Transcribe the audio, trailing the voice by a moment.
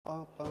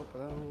Bum, bum,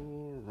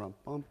 bum, rum,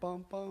 bum,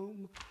 bum,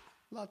 bum,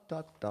 la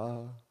da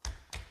da.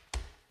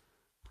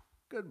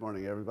 Good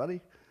morning,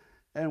 everybody,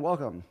 and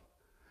welcome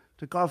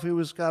to Coffee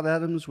with Scott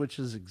Adams, which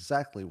is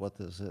exactly what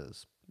this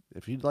is.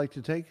 If you'd like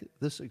to take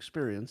this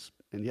experience,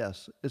 and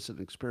yes, it's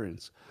an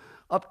experience,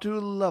 up to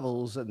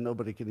levels that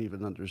nobody can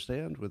even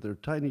understand with their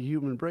tiny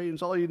human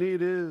brains, all you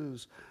need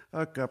is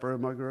a cup or a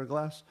mug or a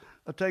glass,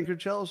 a tankard,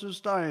 chalice or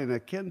stein, a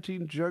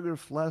canteen, jug or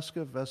flask,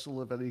 a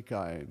vessel of any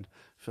kind.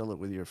 Fill it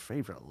with your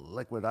favorite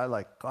liquid. I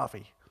like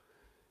coffee.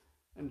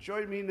 And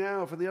join me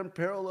now for the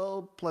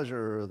unparalleled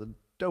pleasure, the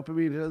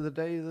dopamine of the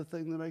day, the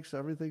thing that makes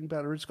everything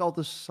better. It's called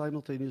the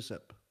simultaneous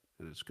sip.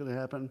 And it's going to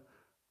happen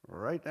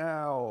right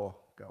now.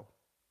 Go.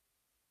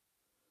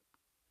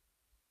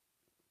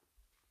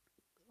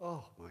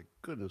 Oh, my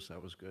goodness,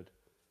 that was good.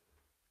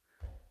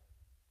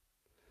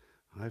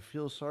 I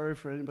feel sorry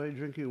for anybody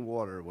drinking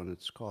water when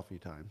it's coffee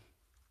time.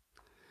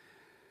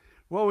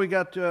 Well, we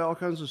got all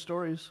kinds of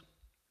stories.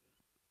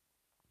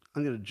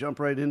 I'm going to jump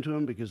right into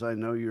them because I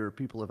know you're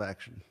people of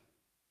action,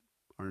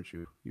 aren't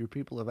you? You're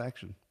people of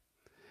action.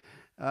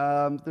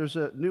 There's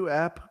a new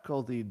app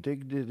called the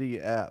Dignity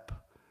app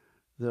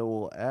that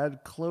will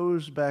add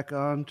clothes back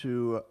on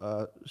to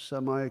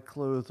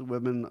semi-clothed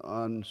women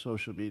on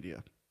social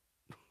media.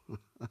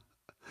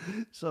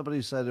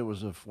 Somebody said it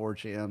was a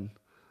 4chan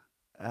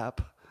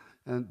app,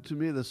 and to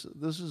me, this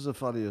is the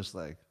funniest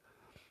thing.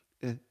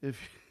 If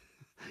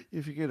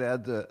if you could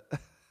add the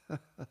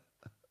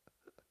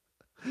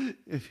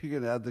if you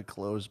could add the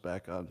clothes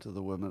back onto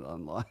the women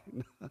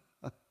online.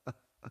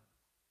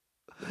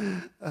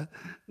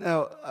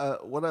 Now,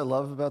 what I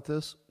love about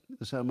this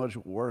is how much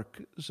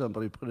work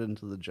somebody put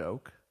into the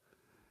joke.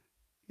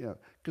 Yeah,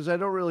 because I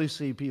don't really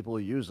see people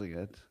using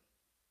it.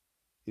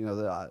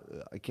 I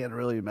can't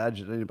really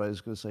imagine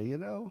anybody's going to say,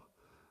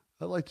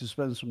 I'd like to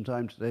spend some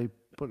time today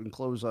putting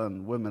clothes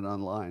on women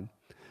online.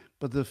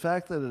 But the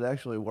fact that it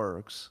actually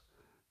works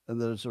and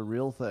that it's a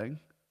real thing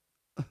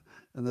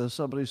and that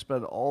somebody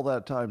spent all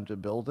that time to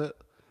build it,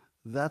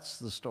 that's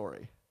the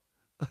story.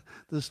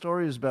 The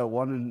story is about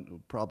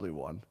probably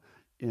one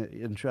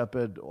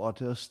intrepid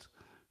autist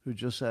who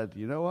just said,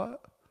 you know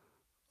what?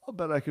 I'll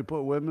bet I could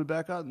put women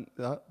back on.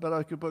 I bet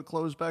I could put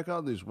clothes back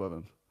on these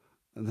women.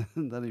 And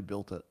then he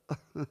built it.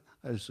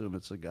 I assume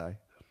it's a guy.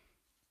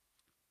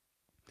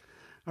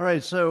 All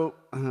right, so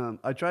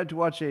I tried to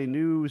watch a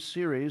new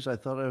series. I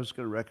thought I was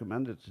going to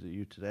recommend it to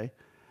you today.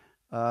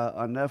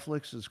 On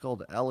Netflix, it's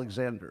called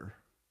Alexander.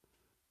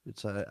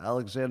 It's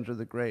Alexander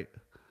the Great.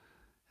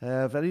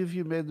 Have any of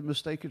you made the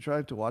mistake of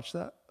trying to watch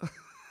that?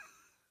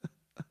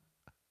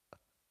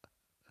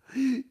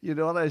 You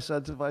know what I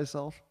said to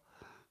myself?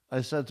 I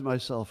said to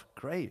myself,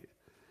 great.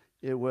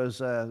 It was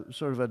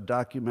sort of a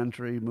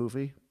documentary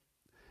movie,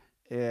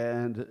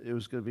 and it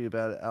was going to be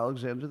about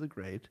Alexander the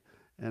Great.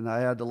 And I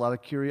had a lot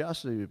of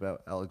curiosity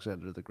about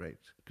Alexander the Great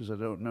because I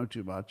don't know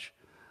too much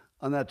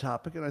on that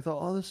topic. And I thought,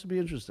 oh, this would be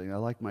interesting. I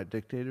like my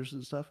dictators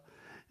and stuff.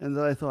 And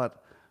then I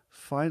thought,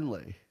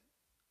 finally,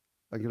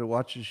 I'm going to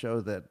watch a show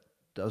that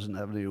doesn't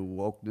have any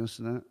wokeness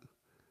in it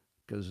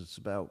because it's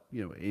about,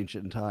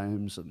 ancient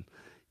times and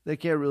they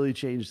can't really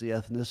change the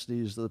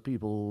ethnicities of the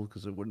people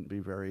because it wouldn't be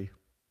very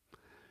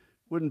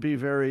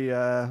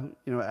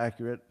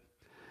accurate.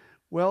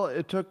 Well,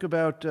 it took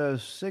about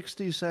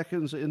 60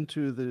 seconds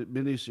into the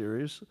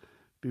miniseries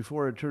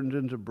before it turned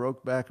into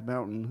Brokeback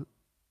Mountain,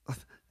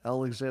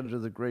 Alexander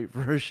the Great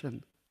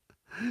version.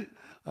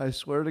 I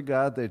swear to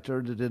God, they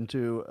turned it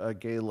into a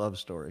gay love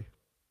story.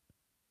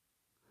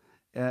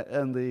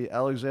 And the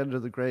Alexander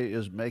the Great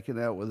is making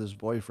out with his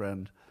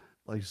boyfriend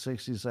like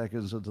 60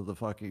 seconds into the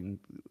fucking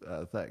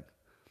thing.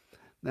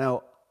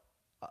 Now,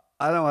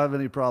 I don't have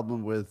any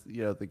problem with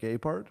the gay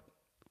part,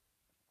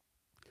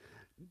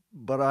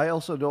 but I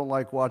also don't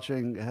like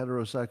watching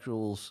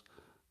heterosexuals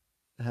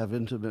have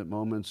intimate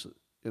moments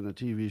in a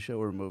TV show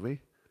or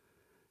movie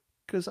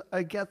because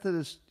I get that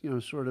it's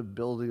sort of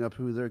building up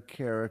who their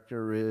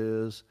character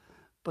is,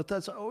 but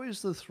that's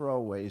always the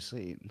throwaway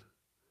scene.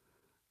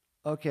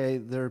 Okay,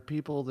 there are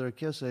people they're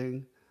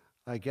kissing.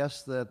 I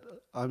guess that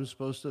I'm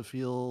supposed to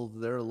feel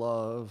their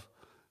love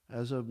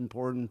as an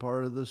important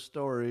part of the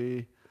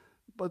story,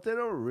 but they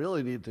don't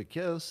really need to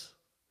kiss.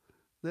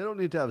 They don't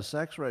need to have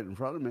sex right in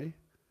front of me.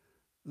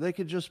 They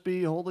could just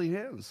be holding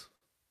hands.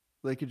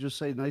 They could just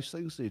say nice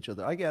things to each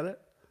other. I get it.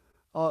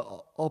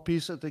 I'll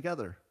piece it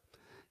together.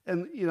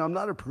 And, I'm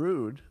not a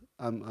prude.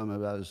 I'm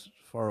about as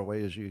far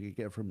away as you can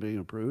get from being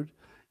a prude.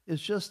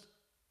 It's just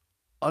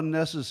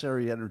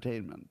unnecessary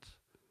entertainment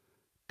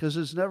because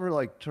it's never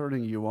like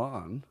turning you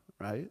on,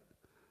 right?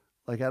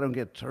 Like I don't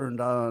get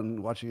turned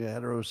on watching a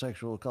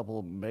heterosexual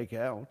couple make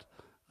out.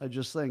 I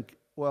just think,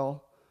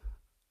 well,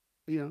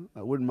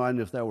 I wouldn't mind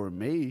if that were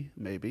me,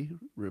 maybe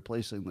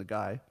replacing the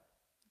guy,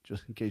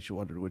 just in case you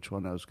wondered which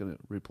one I was going to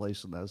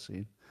replace in that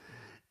scene.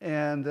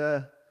 And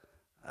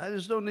I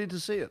just don't need to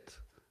see it.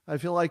 I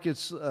feel like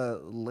it's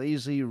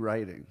lazy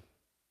writing.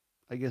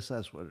 I guess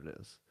that's what it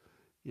is.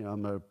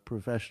 I'm a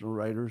professional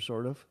writer,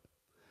 sort of.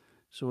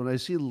 So when I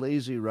see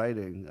lazy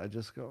writing, I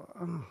just go,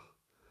 oh,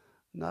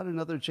 not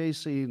another chase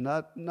scene,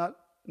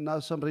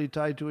 not somebody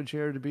tied to a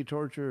chair to be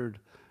tortured,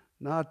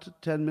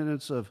 not 10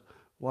 minutes of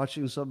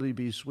watching somebody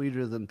be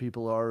sweeter than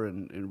people are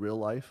in real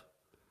life.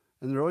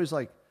 And they're always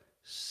like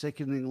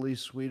sickeningly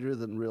sweeter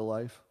than real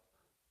life.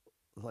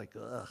 Like,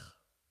 ugh.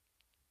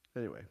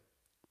 Anyway.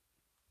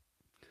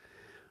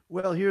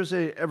 Well, here's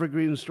a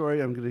evergreen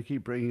story I'm going to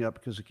keep bringing up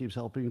because it keeps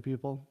helping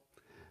people.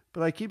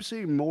 But I keep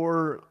seeing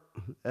more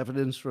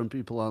evidence from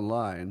people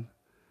online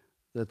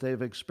that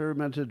they've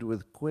experimented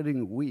with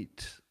quitting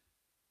wheat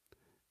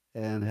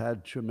and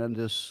had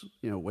tremendous,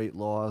 weight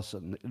loss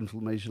and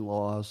inflammation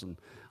loss, and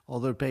all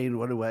their pain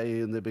went away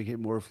and they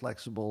became more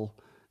flexible.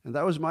 And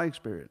that was my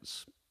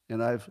experience.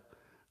 And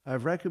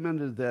I've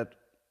recommended that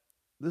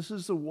this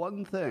is the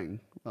one thing,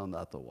 well,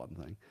 not the one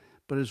thing,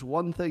 but it's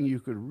one thing you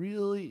could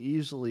really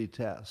easily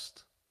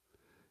test.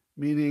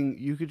 Meaning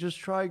you could just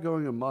try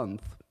going a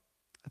month.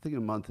 I think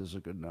a month is a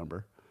good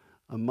number.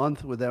 A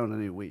month without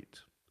any wheat.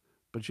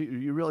 But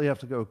you really have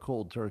to go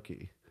cold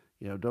turkey.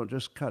 Don't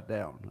just cut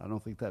down. I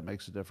don't think that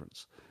makes a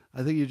difference.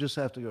 I think you just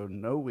have to go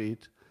no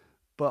wheat,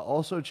 but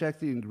also check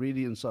the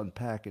ingredients on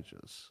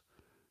packages.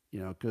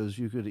 Because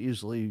you could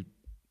easily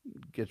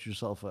get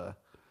yourself a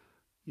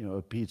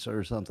pizza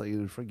or something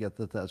and forget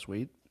that that's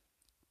wheat.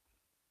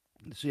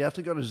 So you have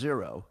to go to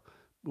 0,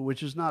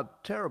 which is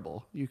not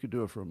terrible. You could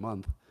do it for a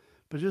month,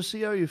 but just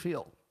see how you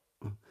feel.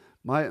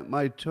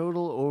 My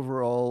total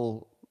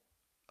overall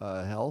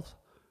health,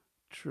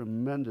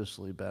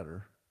 tremendously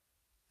better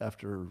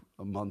after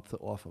a month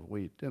off of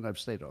wheat, and I've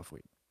stayed off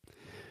wheat.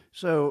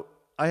 So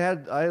I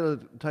had a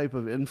type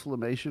of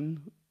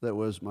inflammation that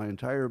was my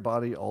entire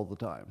body all the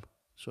time.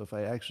 So if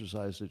I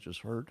exercised, it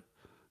just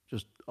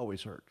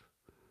always hurt.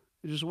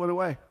 It just went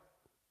away.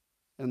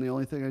 And the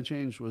only thing I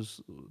changed was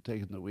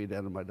taking the wheat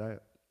out of my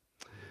diet.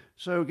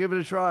 So give it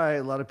a try.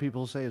 A lot of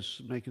people say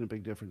it's making a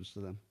big difference to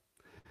them.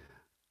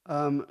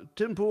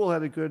 Tim Pool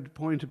had a good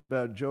point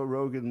about Joe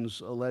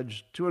Rogan's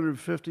alleged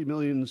 $250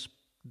 million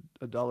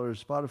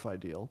Spotify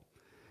deal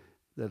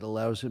that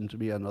allows him to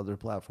be on other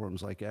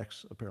platforms like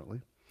X,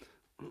 apparently.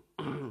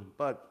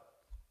 But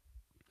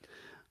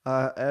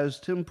as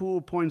Tim Pool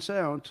points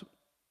out,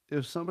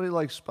 if somebody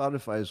like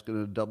Spotify is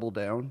going to double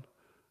down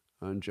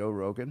on Joe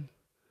Rogan,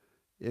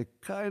 it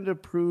kind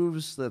of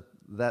proves that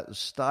that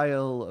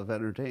style of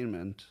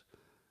entertainment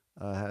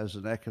has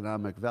an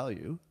economic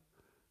value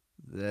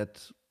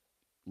that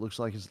looks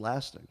like it's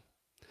lasting.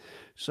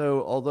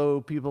 So although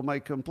people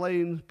might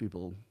complain,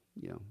 people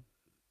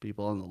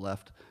on the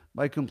left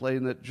might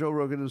complain that Joe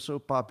Rogan is so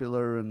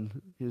popular and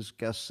his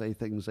guests say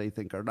things they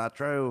think are not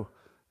true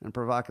and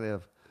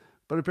provocative,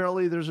 but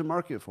apparently there's a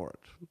market for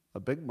it, a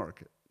big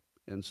market.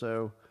 And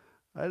so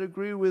I'd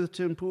agree with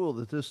Tim Pool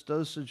that this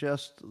does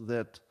suggest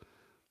that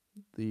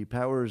the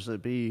powers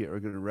that be are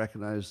going to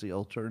recognize the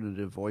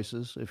alternative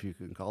voices, if you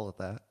can call it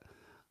that,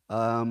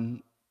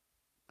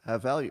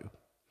 have value.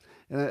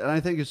 And I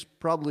think it's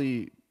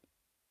probably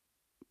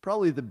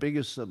the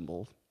biggest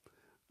symbol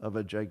of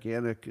a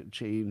gigantic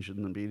change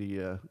in the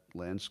media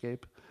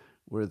landscape,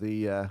 where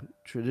the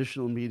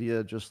traditional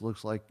media just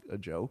looks like a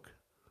joke,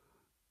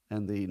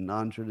 and the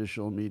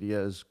non-traditional media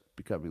is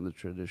becoming the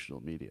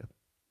traditional media.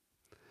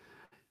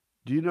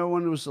 Do you know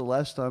when was the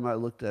last time I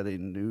looked at a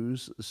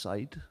news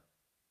site?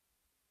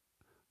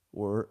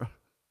 Or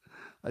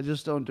I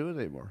just don't do it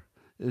anymore.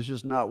 It's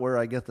just not where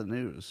I get the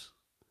news.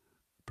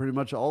 Pretty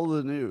much all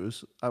the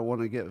news I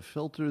want to get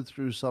filtered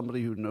through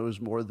somebody who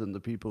knows more than the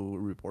people who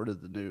reported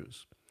the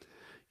news.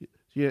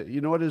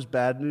 You know what is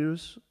bad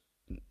news?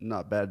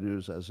 Not bad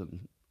news as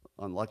in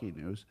unlucky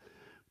news,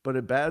 but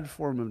a bad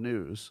form of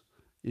news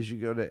is you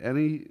go to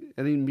any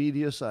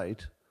media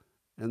site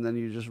and then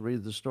you just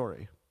read the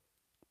story.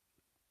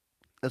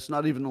 That's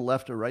not even a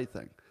left or right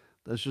thing.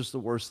 That's just the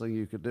worst thing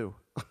you could do.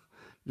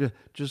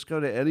 Just go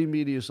to any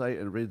media site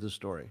and read the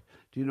story.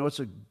 Do you know what's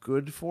a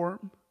good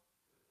form?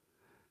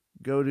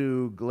 Go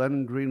to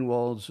Glenn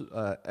Greenwald's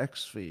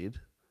X feed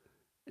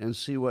and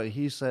see what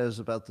he says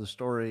about the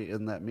story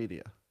in that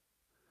media.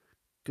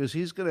 Because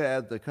he's going to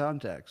add the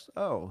context.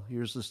 Oh,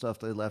 here's the stuff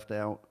they left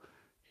out.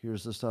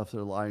 Here's the stuff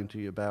they're lying to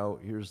you about.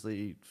 Here's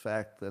the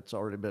fact that's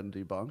already been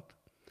debunked.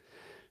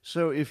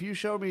 So if you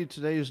show me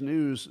today's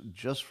news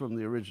just from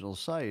the original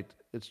site,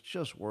 it's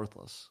just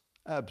worthless.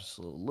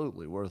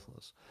 Absolutely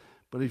worthless.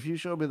 But if you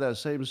show me that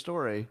same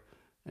story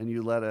and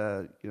you let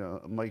a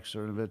Mike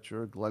Cernovich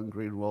or Glenn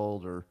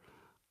Greenwald or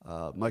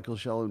Michael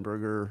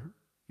Schellenberger,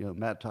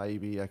 Matt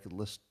Taibbi, I could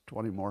list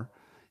 20 more.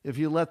 If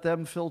you let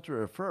them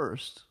filter it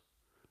first,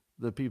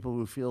 the people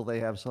who feel they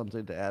have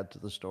something to add to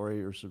the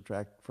story or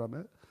subtract from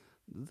it,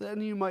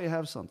 then you might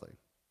have something.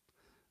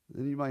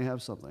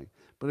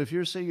 But if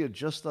you're seeing it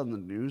just on the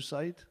news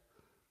site,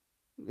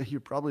 you're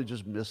probably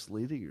just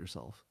misleading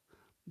yourself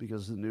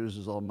because the news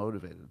is all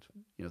motivated.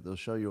 They'll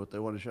show you what they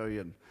want to show you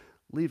and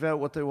leave out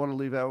what they want to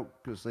leave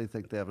out because they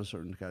think they have a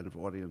certain kind of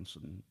audience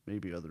and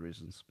maybe other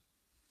reasons.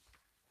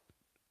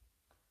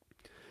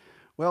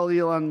 Well,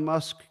 Elon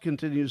Musk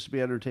continues to be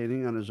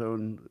entertaining on his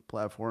own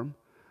platform.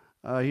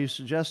 He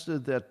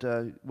suggested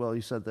that,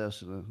 he said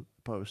this in a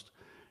post,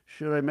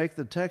 Should I make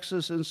the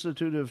Texas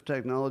Institute of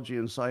Technology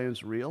and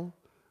Science real?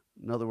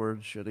 In other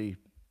words, should he,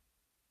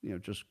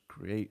 just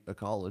create a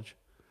college?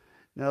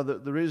 Now,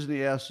 the reason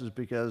he asks is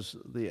because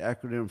the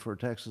acronym for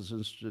Texas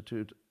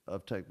Institute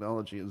of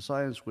Technology and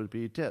Science would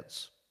be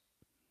TITS.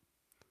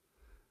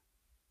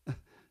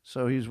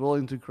 So he's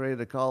willing to create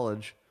a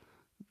college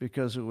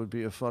because it would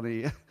be a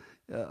funny,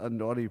 a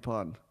naughty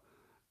pun.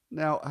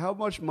 Now, how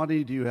much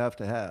money do you have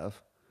to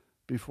have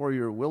before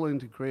you're willing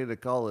to create a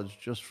college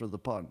just for the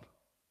pun?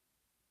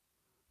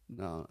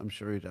 No, I'm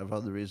sure he'd have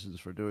other reasons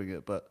for doing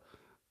it, but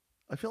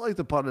I feel like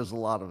the pun is a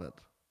lot of it.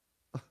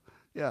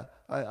 Yeah,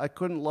 I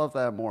couldn't love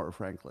that more,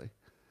 frankly.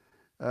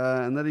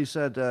 And then he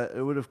said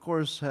it would, of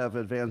course, have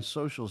advanced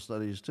social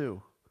studies,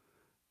 too.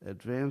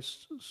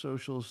 Advanced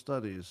Social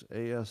Studies,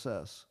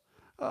 ASS.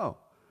 Oh,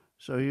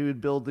 so he would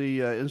build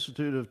the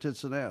Institute of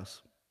Tits and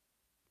Ass.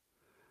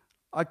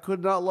 I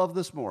could not love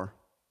this more.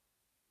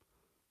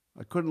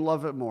 I couldn't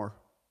love it more.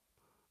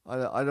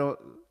 I don't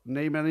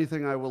name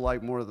anything I will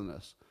like more than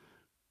this.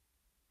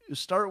 You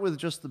start with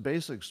just the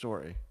basic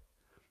story.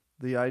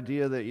 The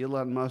idea that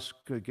Elon Musk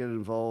could get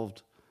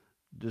involved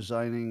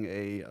designing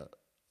a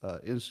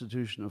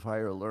institution of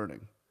higher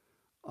learning.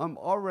 I'm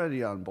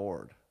already on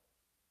board,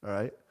 all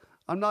right?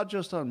 I'm not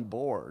just on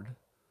board.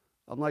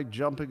 I'm like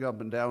jumping up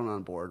and down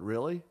on board.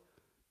 Really?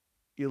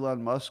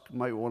 Elon Musk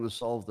might want to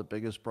solve the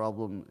biggest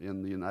problem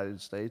in the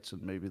United States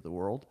and maybe the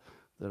world,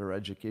 that our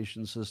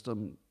education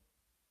system,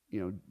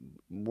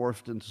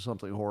 morphed into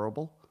something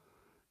horrible,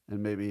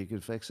 and maybe he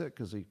could fix it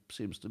because he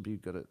seems to be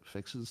good at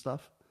fixing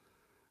stuff.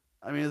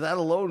 I mean, that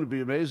alone would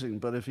be amazing,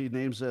 but if he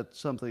names it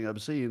something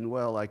obscene,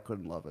 well, I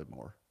couldn't love it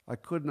more. I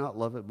could not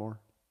love it more.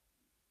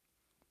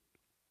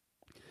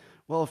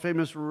 Well, a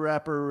famous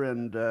rapper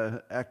and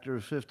actor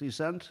 50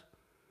 Cent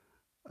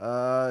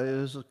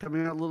is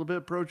coming out a little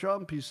bit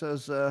pro-Trump. He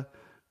says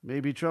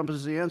maybe Trump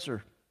is the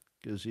answer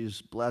because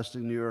he's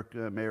blasting New York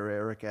Mayor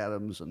Eric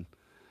Adams, and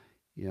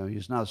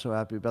he's not so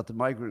happy about the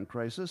migrant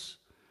crisis.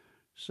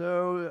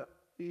 So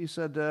he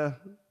said,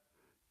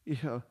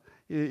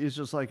 he's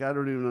just like, I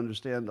don't even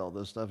understand all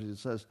this stuff. He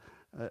says,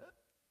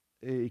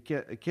 he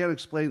can't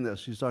explain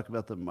this. He's talking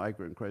about the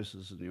migrant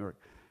crisis in New York.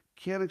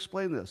 Can't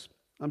explain this.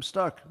 I'm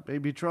stuck.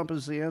 Maybe Trump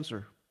is the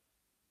answer.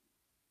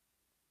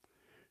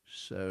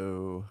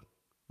 So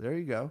there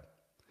you go.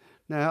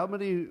 Now,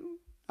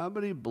 how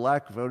many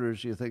black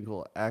voters do you think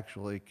will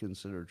actually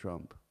consider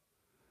Trump?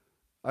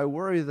 I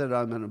worry that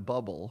I'm in a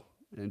bubble,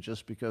 and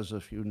just because a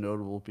few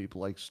notable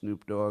people like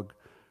Snoop Dogg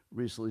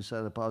recently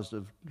said a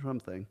positive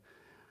Trump thing,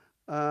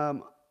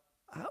 how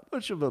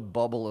much of a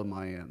bubble am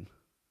I in?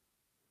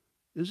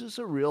 Is this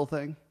a real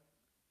thing?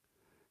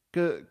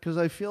 Because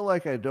I feel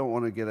like I don't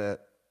want to get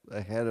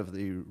ahead of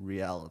the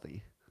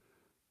reality.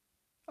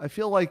 I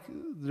feel like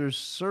there's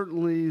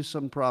certainly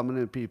some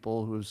prominent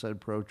people who have said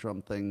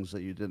pro-Trump things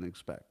that you didn't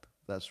expect.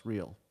 That's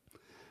real.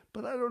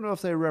 But I don't know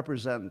if they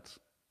represent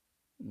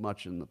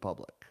much in the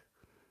public.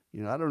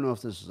 I don't know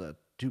if this is a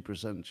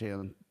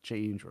 2%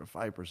 change or a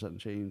 5%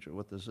 change or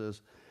what this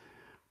is.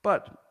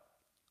 But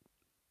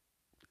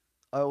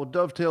I will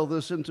dovetail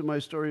this into my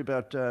story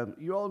about,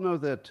 you all know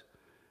that,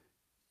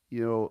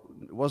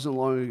 it wasn't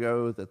long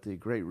ago that the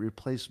Great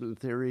Replacement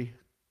Theory,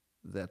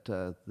 that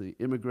the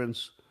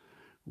immigrants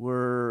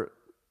were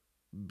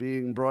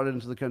being brought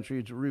into the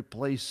country to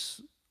replace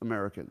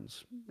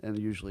Americans. And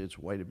usually it's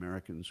white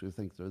Americans who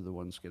think they're the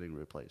ones getting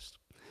replaced.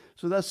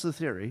 So that's the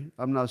theory.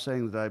 I'm not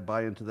saying that I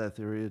buy into that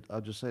theory.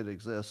 I'll just say it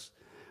exists.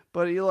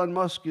 But Elon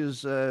Musk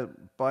is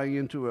buying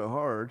into it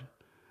hard,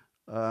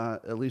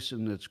 at least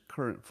in its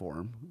current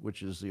form,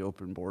 which is the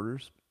open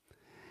borders.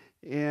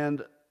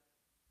 And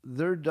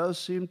there does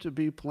seem to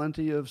be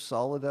plenty of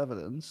solid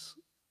evidence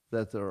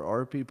that there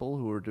are people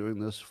who are doing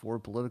this for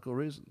political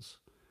reasons.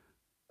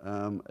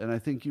 And I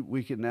think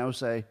we can now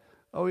say,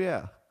 oh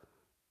yeah,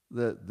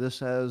 that this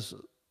has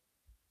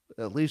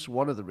at least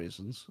one of the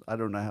reasons. I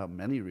don't know how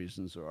many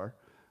reasons there are,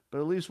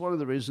 but at least one of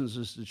the reasons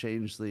is to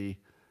change the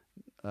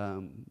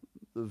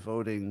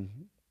voting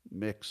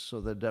mix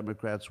so that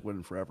Democrats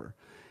win forever.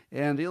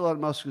 And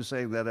Elon Musk is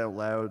saying that out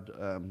loud.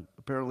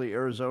 Apparently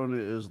Arizona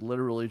is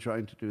literally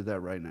trying to do that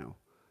right now.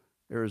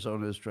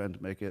 Arizona is trying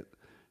to make it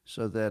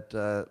so that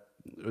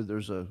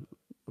there's a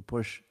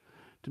push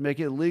to make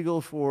it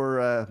legal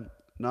for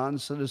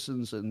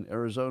non-citizens in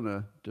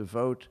Arizona to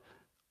vote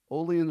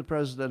only in the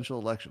presidential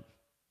election.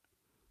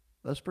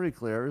 That's pretty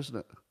clear, isn't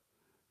it?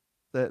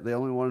 That they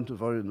only wanted to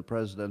vote in the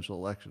presidential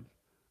election.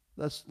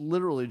 That's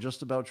literally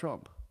just about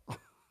Trump.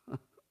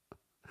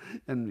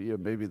 And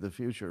maybe the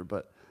future,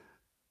 but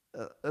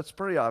that's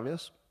pretty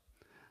obvious.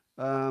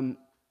 Ann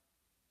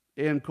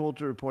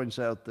Coulter points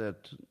out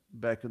that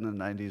back in the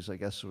 90s, I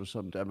guess there was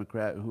some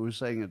Democrat who was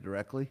saying it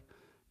directly.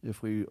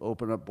 If we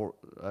open up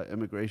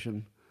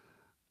immigration,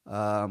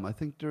 I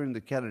think during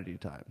the Kennedy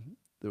time,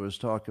 there was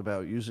talk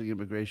about using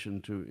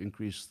immigration to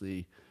increase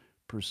the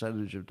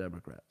percentage of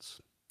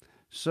Democrats.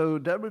 So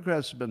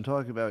Democrats have been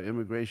talking about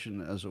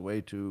immigration as a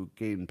way to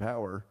gain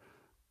power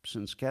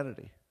since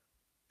Kennedy,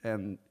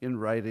 and in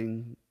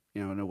writing,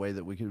 in a way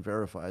that we can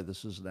verify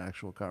this is an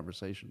actual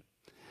conversation.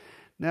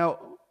 Now,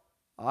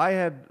 I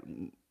had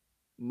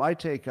my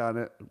take on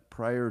it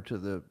prior to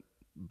the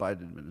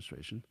Biden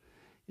administration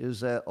is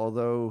that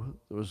although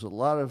there was a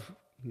lot of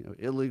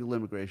illegal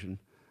immigration,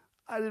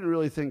 I didn't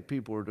really think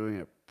people were doing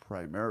it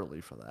primarily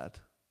for that.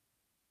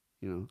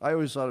 I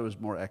always thought it was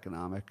more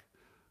economic.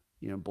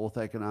 Both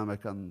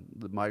economic on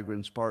the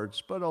migrants'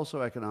 parts, but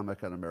also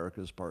economic on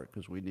America's part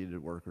because we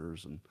needed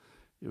workers, and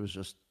it was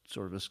just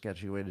sort of a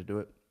sketchy way to do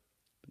it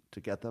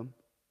to get them.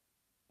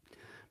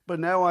 But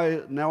now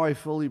I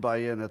fully buy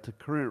in at the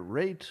current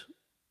rate,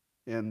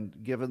 and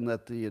given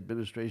that the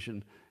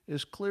administration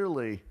is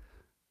clearly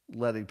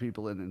letting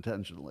people in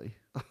intentionally,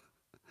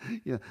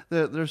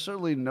 there's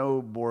certainly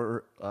no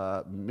more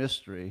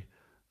mystery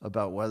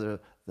about whether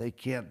they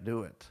can't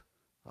do it.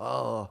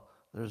 Oh,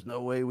 there's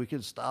no way we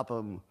can stop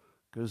them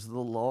because of the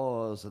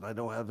laws, and I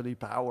don't have any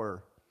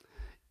power.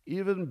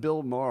 Even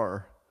Bill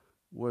Maher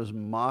was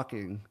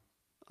mocking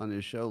on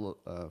his show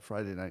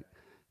Friday night,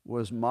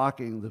 was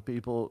mocking the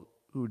people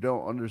who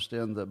don't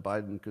understand that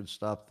Biden could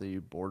stop the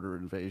border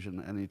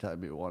invasion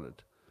anytime he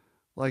wanted.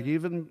 Like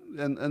and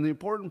the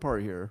important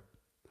part here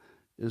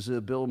is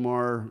that Bill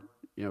Maher,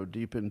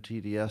 deep in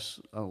TDS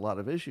on a lot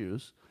of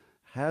issues,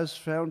 has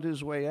found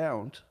his way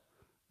out,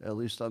 at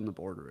least on the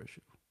border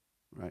issue,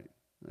 right?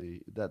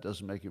 That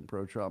doesn't make him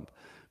pro-Trump.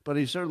 But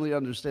he certainly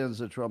understands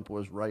that Trump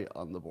was right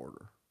on the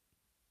border.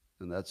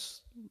 And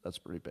that's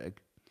pretty big.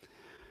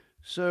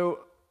 So,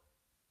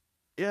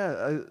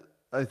 yeah,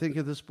 I think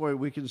at this point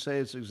we can say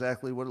it's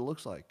exactly what it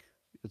looks like.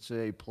 It's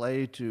a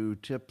play to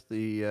tip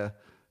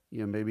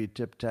maybe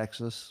tip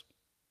Texas,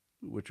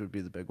 which would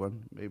be the big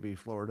one, maybe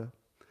Florida.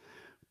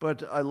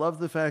 But I love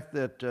the fact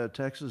that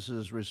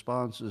Texas's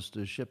response is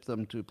to ship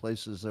them to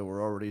places that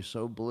were already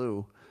so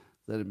blue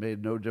that it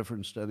made no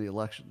difference to any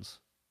elections.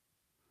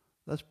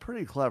 That's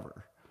pretty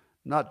clever.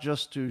 Not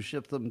just to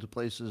ship them to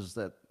places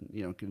that,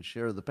 can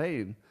share the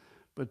pain,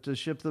 but to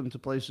ship them to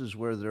places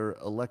where they're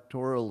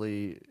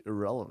electorally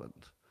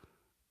irrelevant.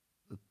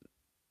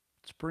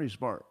 It's pretty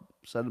smart.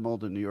 Send them all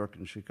to New York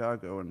and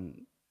Chicago,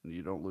 and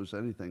you don't lose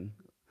anything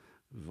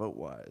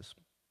vote-wise.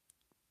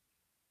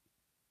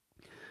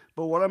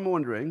 But what I'm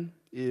wondering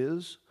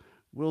is,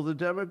 will the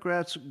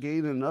Democrats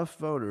gain enough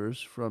voters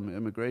from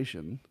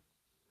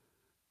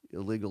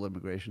illegal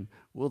immigration,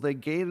 will they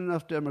gain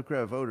enough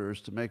Democrat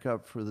voters to make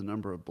up for the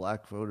number of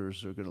black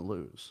voters they're going to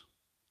lose?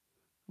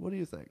 What do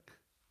you think?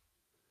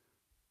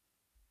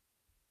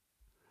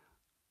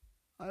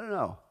 I don't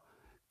know.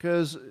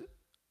 Because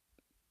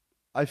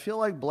I feel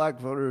like black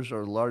voters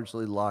are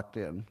largely locked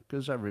in,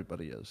 because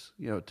everybody is.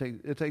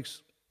 It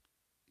takes,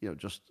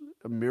 just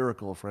a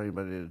miracle for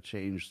anybody to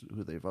change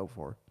who they vote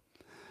for.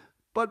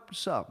 But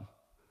some.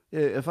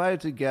 If I had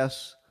to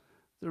guess,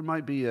 there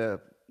might be a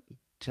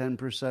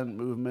 10%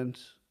 movement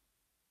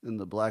in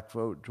the black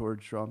vote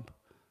towards Trump.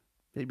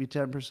 Maybe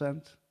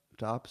 10%,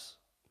 tops.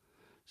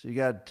 So you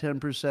got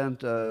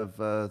 10%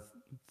 of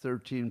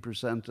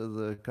 13% of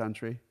the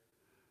country,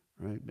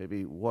 right?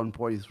 Maybe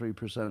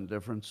 1.3%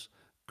 difference.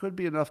 Could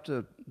be enough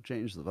to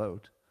change the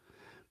vote.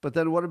 But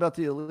then what about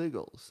the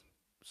illegals?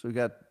 So we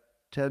got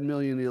 10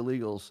 million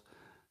illegals.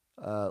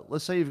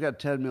 Let's say you've got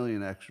 10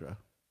 million extra.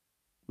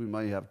 We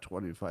might have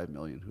 25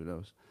 million, who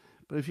knows?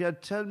 But if you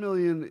had 10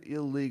 million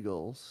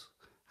illegals,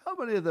 how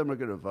many of them are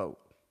going to vote?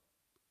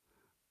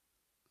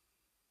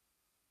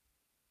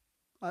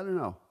 I don't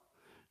know.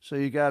 So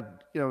you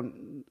got,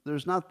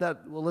 there's not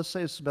that, well, let's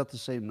say it's about the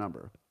same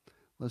number.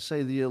 Let's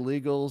say the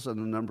illegals and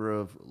the number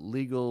of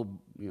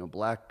legal,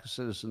 black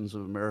citizens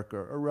of America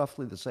are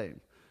roughly the same.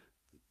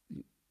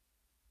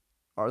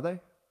 Are they?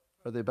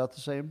 Are they about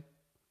the same?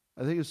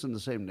 I think it's in the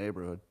same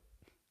neighborhood.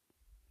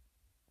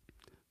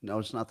 No,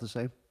 it's not the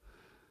same.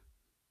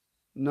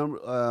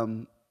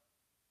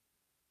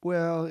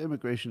 Well,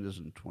 immigration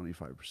isn't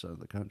 25% of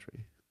the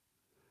country.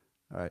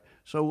 All right.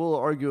 So we'll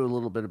argue a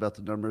little bit about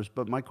the numbers,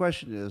 but my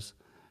question is,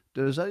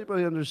 does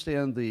anybody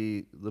understand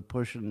the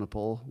push and the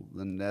pull,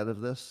 the net of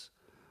this?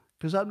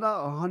 Because I'm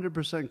not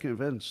 100%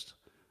 convinced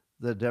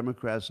that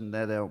Democrats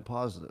net out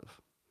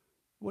positive.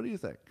 What do you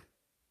think?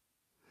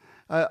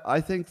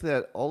 I think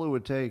that all it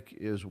would take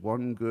is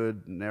one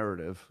good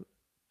narrative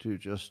to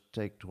just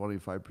take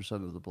 25%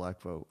 of the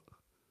black vote.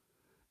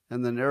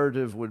 And the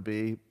narrative would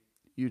be,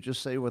 you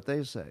just say what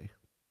they say.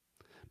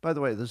 By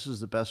the way, this is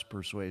the best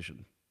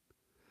persuasion.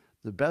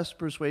 The best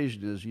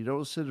persuasion is you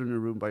don't sit in a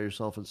room by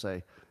yourself and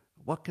say,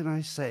 what can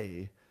I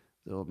say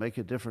that will make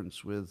a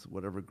difference with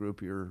whatever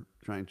group you're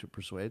trying to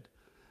persuade?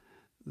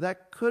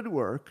 That could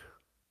work,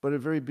 but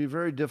it would be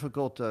very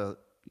difficult to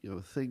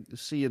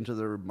see into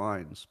their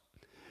minds.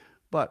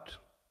 But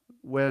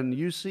when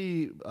you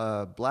see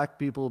black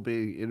people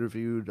being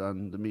interviewed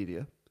on the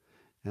media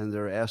and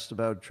they're asked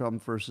about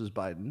Trump versus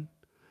Biden,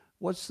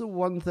 what's the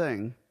one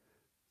thing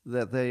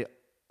that they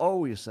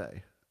always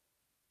say?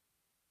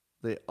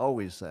 They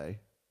always say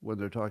when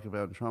they're talking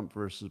about Trump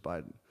versus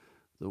Biden.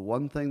 The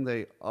one thing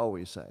they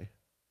always say.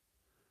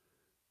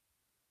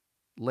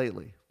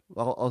 Lately.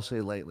 I'll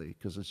say lately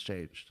because it's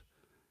changed.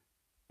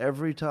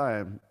 Every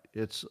time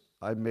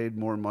I made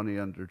more money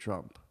under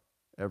Trump.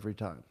 Every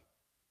time.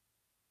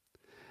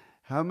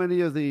 How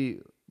many of the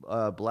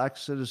black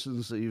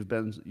citizens that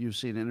you've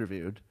seen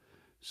interviewed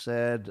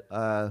said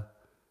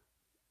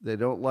they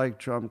don't like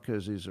Trump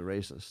because he's a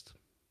racist?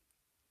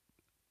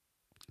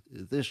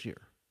 This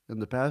year, in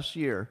the past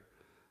year,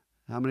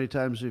 how many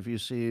times have you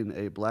seen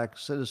a black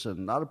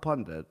citizen, not a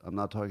pundit, I'm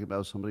not talking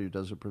about somebody who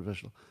does it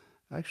professional,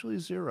 actually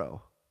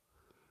zero.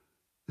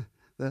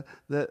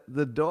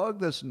 The dog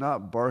that's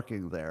not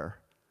barking there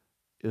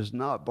is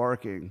not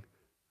barking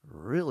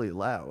really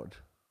loud.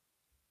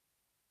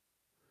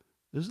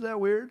 Isn't that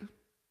weird?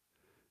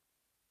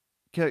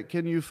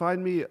 Can you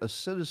find me a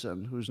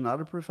citizen who's not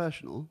a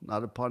professional,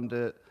 not a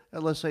pundit,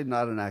 and let's say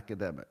not an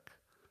academic,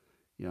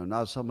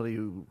 not somebody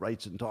who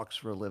writes and talks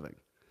for a living,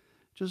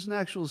 just an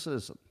actual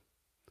citizen,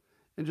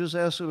 and just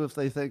ask them if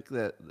they think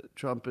that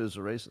Trump is a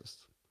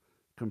racist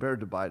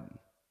compared to Biden?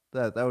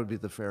 That would be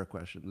the fair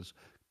question, is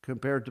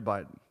compared to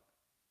Biden.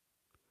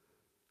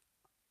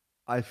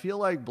 I feel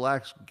like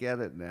blacks get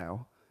it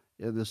now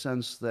in the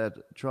sense that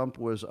Trump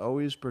was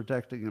always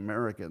protecting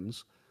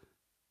Americans,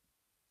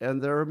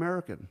 and they're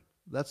American.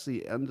 That's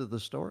the end of the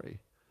story,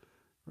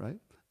 right?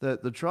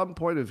 The Trump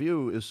point of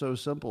view is so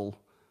simple.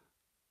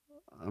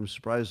 I'm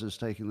surprised it's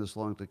taking this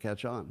long to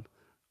catch on.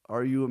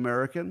 Are you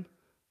American?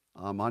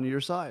 I'm on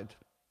your side.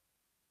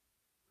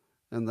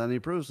 And then he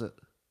proves it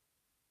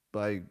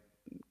by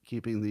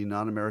keeping the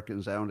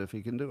non-Americans out if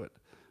he can do it,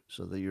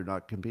 so that you're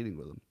not competing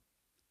with them.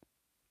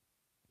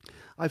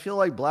 I feel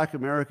like Black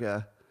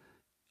America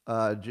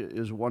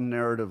is one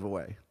narrative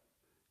away.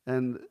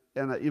 And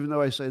even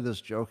though I say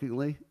this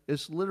jokingly,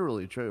 it's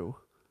literally true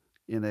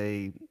in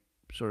a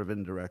sort of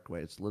indirect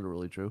way. It's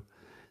literally true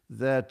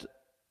that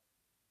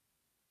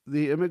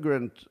the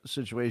immigrant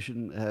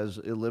situation has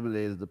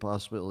eliminated the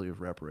possibility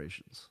of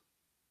reparations.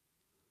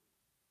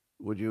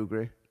 Would you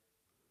agree?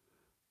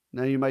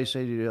 Now, you might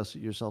say to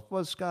yourself,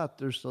 well, Scott,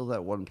 there's still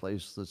that one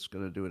place that's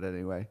going to do it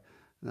anyway.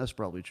 And that's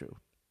probably true.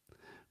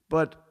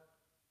 But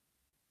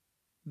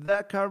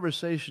that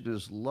conversation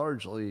is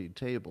largely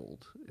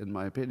tabled, in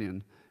my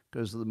opinion,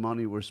 because of the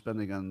money we're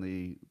spending on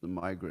the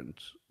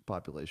migrant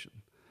population.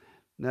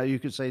 Now, you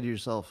could say to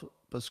yourself,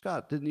 but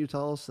Scott, didn't you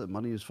tell us that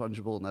money is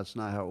fungible and that's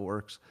not how it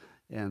works?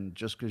 And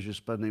just because you're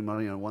spending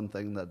money on one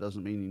thing, that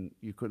doesn't mean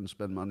you couldn't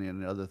spend money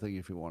on another thing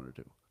if you wanted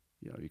to.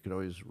 You could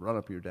always run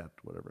up your debt,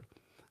 whatever.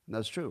 And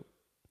that's true.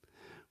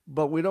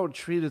 But we don't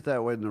treat it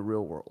that way in the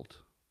real world.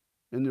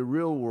 In the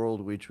real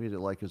world, we treat it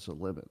like it's a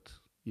limit,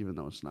 even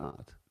though it's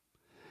not.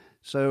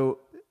 So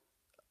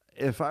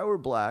if I were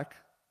black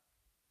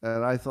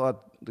and I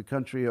thought the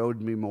country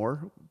owed me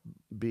more,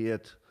 be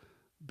it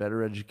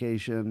better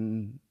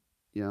education,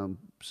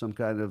 some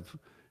kind of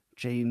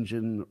change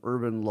in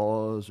urban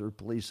laws or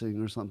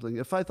policing or something,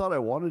 if I thought I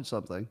wanted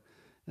something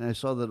and I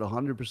saw that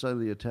 100% of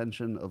the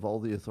attention of all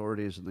the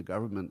authorities in the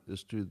government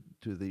is to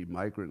the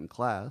migrant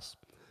class,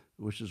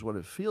 which is what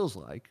it feels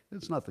like.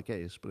 It's not the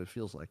case, but it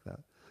feels like that.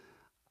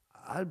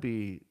 I'd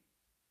be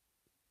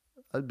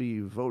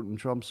voting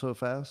Trump so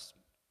fast.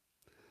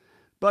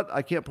 But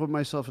I can't put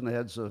myself in the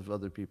heads of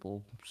other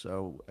people,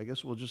 so I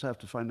guess we'll just have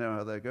to find out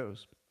how that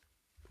goes.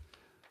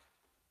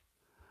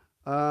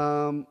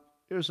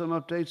 Here's some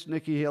updates.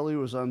 Nikki Haley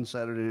was on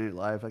Saturday Night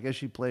Live. I guess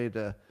she played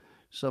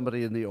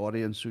somebody in the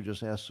audience who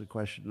just asked a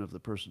question of the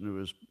person who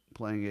was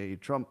playing a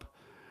Trump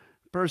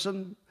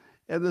person.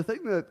 And the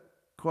thing that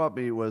caught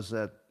me was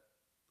that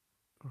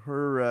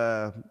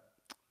her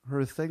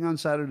thing on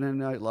Saturday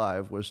Night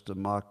Live was to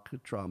mock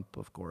Trump,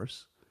 of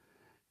course.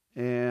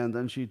 And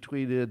then she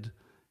tweeted,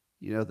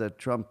 that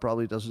Trump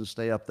probably doesn't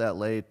stay up that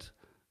late,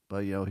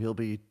 but, he'll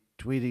be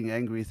tweeting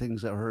angry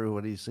things at her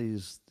when he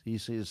sees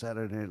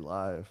Saturday Night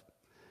Live.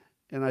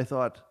 And I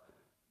thought,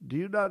 do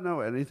you not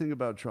know anything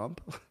about Trump?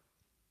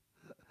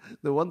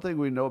 The one thing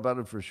we know about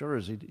him for sure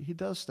is he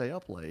does stay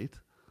up late.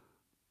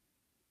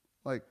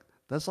 Like,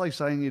 that's like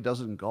saying he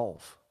doesn't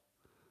golf.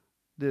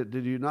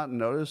 Did you not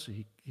notice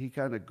he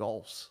kind of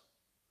golfs?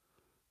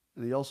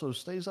 And he also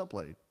stays up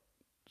late.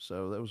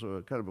 So that was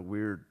a kind of a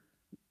weird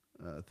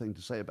thing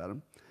to say about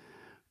him.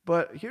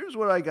 But here's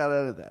what I got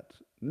out of that.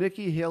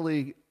 Nikki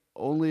Haley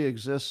only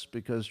exists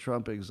because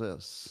Trump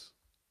exists.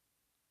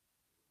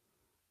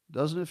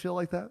 Doesn't it feel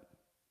like that?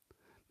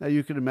 Now,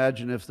 you can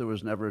imagine if there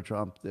was never a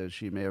Trump that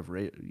she may have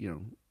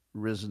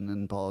risen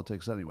in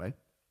politics anyway,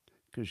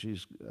 because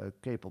she's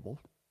capable.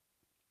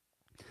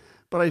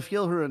 But I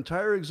feel her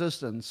entire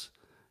existence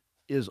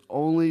is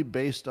only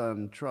based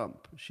on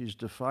Trump. She's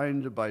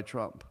defined by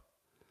Trump.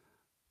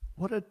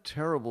 What a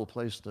terrible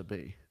place to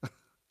be.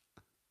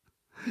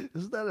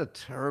 Isn't that a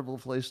terrible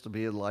place to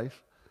be in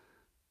life?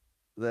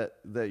 That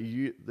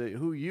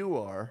who you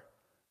are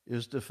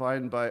is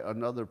defined by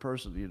another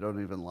person you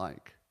don't even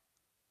like.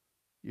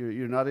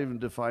 You're not even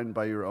defined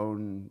by your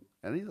own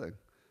anything.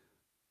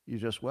 You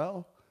just,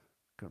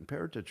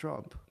 compared to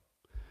Trump.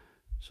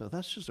 So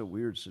that's just a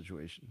weird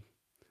situation.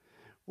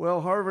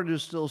 Well, Harvard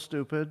is still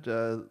stupid.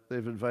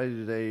 They've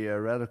invited a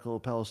radical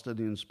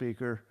Palestinian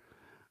speaker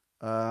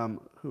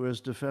who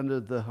has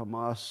defended the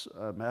Hamas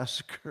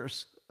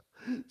massacres.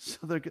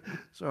 So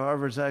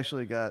Harvard's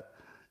actually got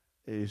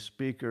a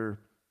speaker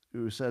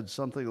who said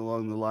something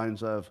along the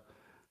lines of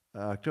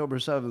October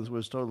 7th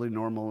was totally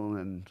normal,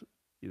 and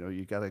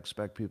you got to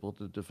expect people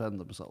to defend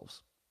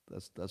themselves.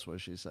 That's what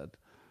she said.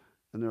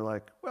 And they're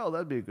like, well,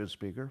 that'd be a good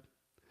speaker.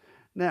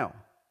 Now,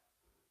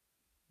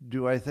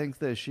 do I think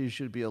that she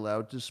should be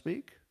allowed to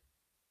speak?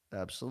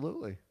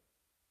 Absolutely.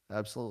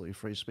 Absolutely.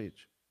 Free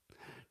speech.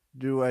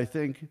 Do I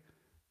think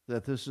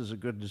that this is a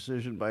good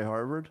decision by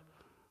Harvard?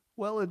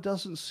 Well, it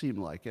doesn't seem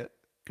like it,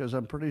 because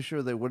I'm pretty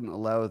sure they wouldn't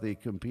allow the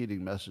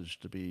competing message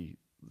to be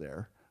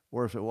there.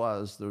 Or if it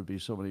was, there would be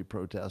so many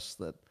protests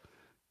that,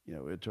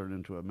 it turned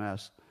into a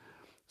mess.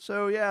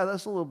 So, yeah,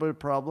 that's a little bit of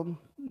problem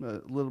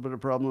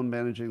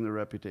managing their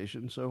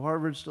reputation. So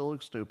Harvard still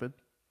looks stupid,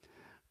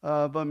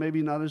 but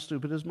maybe not as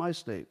stupid as my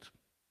state.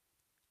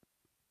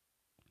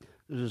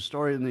 There's a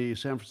story in the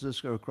San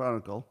Francisco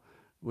Chronicle,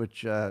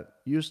 which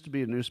used to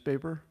be a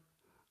newspaper.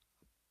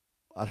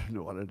 I don't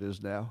know what it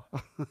is now.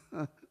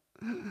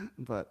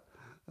 But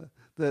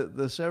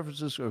the San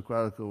Francisco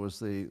Chronicle was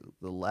the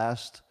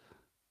last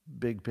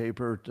big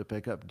paper to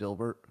pick up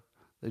Dilbert.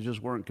 They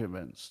just weren't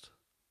convinced.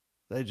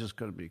 They just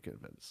couldn't be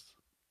convinced.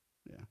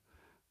 Yeah,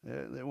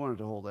 they wanted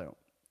to hold out.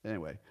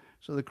 Anyway,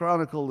 so the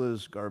Chronicle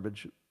is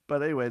garbage.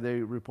 But anyway, they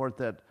report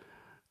that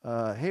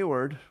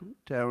Hayward,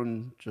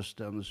 town just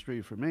down the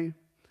street from me,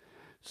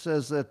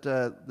 says that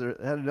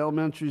they had an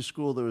elementary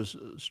school that was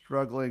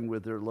struggling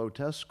with their low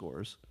test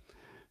scores.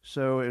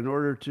 So in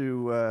order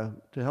to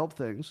help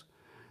things,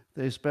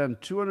 they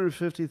spent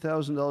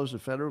 $250,000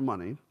 of federal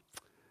money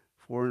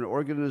for an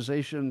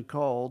organization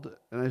called,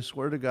 and I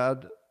swear to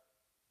God,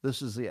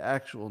 this is the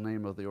actual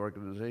name of the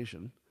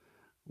organization,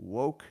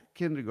 Woke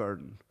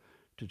Kindergarten,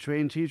 to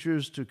train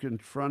teachers to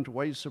confront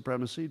white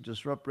supremacy,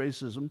 disrupt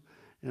racism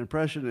and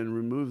oppression, and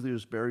remove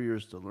those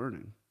barriers to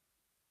learning.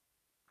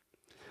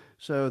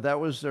 So that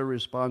was their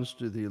response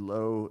to the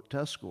low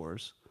test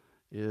scores,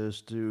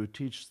 is to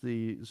teach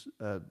the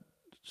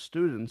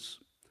students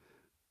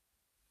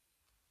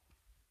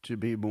to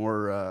be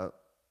more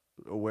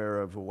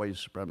aware of white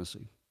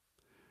supremacy.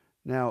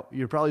 Now,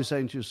 you're probably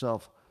saying to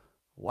yourself,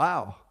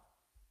 wow,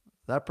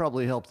 that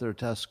probably helped their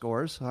test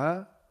scores,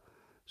 huh?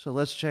 So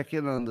let's check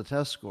in on the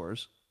test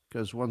scores,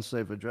 because once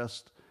they've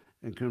addressed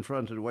and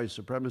confronted white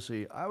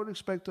supremacy, I would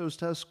expect those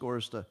test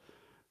scores to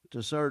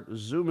start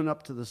zooming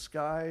up to the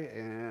sky,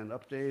 and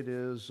update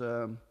is,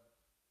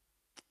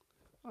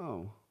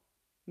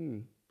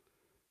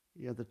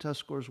 yeah, the test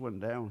scores went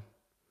down.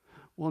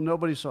 Well,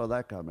 nobody saw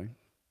that coming.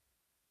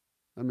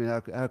 I mean, how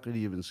could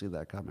you even see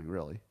that coming,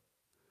 really?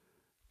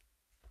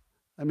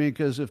 I mean,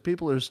 because if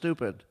people are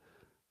stupid,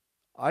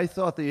 I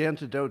thought the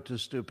antidote to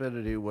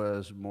stupidity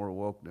was more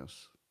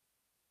wokeness.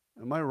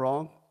 Am I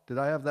wrong? Did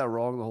I have that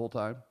wrong the whole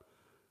time?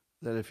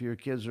 That if your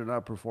kids are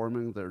not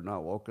performing, they're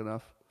not woke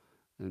enough?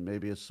 And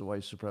maybe it's the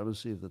white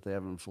supremacy that they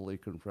haven't fully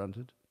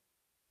confronted?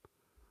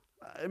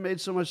 It made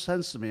so much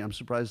sense to me, I'm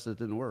surprised it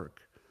didn't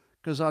work.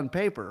 Because on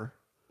paper,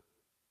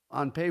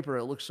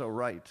 it looks so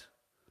right.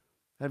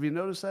 Have you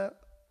noticed that?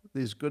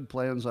 These good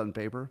plans on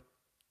paper?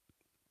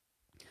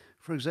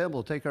 For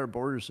example, take our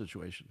border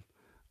situation.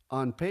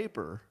 On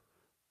paper,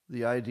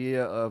 the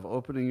idea of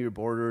opening your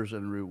borders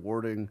and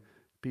rewarding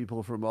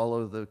people from all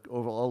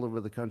over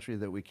the country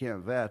that we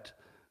can't vet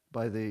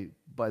by the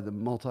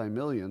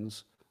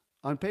multi-millions,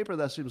 on paper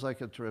that seems like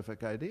a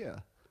terrific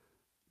idea.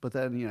 But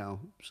then,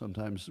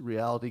 sometimes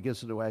reality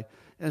gets in the way,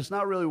 and it's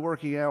not really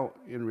working out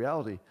in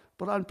reality.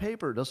 But on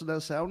paper, doesn't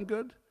that sound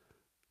good?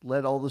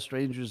 Let all the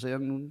strangers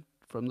in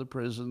from the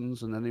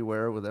prisons and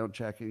anywhere without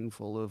checking,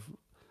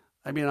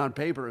 on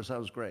paper it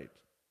sounds great.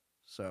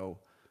 So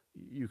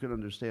you can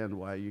understand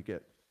why you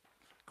get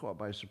caught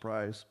by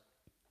surprise.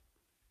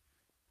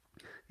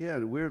 Yeah,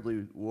 and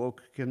weirdly,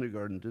 woke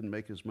kindergarten didn't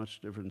make as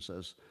much difference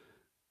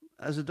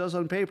as it does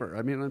on paper.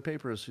 On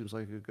paper it seems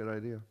like a good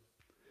idea.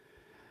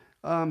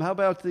 How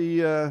about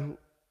the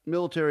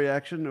military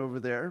action over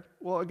there?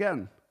 Well,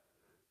 again,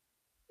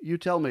 you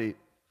tell me,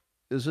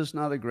 is this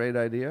not a great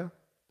idea?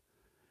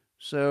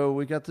 So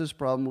we got this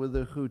problem with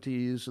the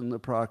Houthis and the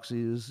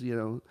proxies,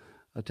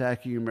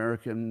 attacking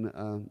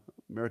American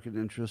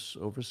interests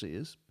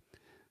overseas.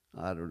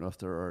 I don't know if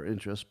there are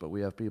interests, but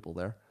we have people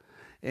there.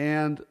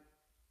 And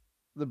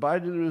the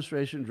Biden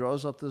administration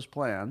draws up this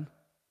plan.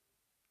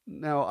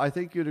 Now, I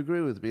think you'd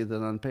agree with me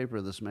that on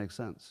paper this makes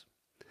sense.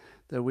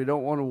 That we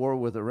don't want a war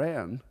with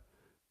Iran,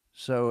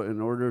 so in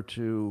order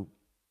to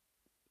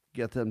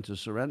get them to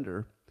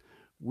surrender,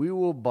 we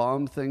will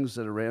bomb things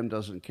that Iran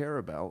doesn't care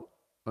about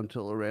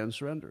until Iran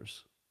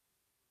surrenders.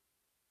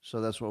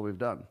 So that's what we've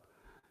done.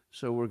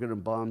 So we're going to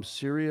bomb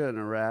Syria and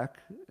Iraq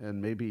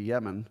and maybe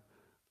Yemen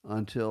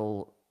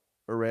until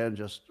Iran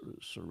just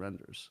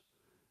surrenders.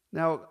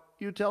 Now,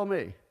 you tell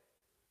me,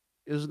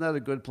 isn't that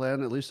a good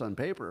plan, at least on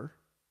paper?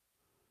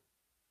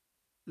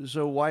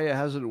 So why it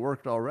hasn't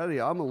worked already,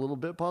 I'm a little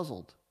bit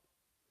puzzled.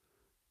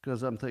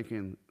 Because I'm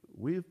thinking,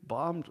 we've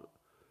bombed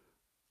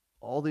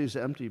all these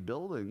empty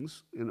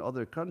buildings in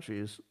other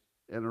countries,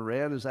 and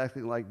Iran is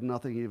acting like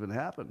nothing even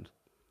happened.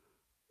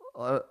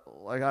 How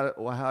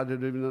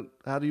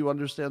do you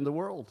understand the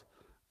world?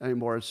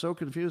 anymore. It's so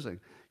confusing.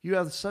 You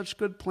have such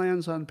good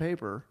plans on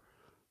paper,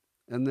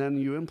 and then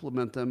you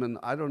implement them, and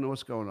I don't know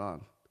what's going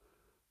on.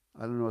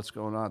 I don't know what's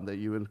going on that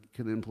you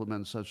can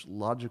implement such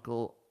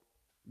logical,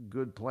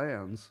 good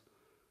plans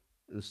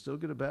and still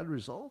get a bad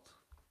result.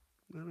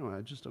 I don't know.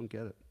 I just don't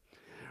get it.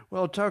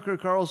 Well, Tucker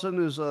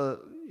Carlson is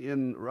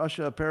in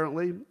Russia,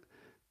 apparently.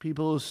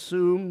 People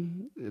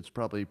assume, it's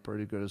probably a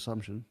pretty good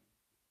assumption,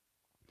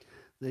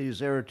 that he's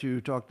there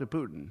to talk to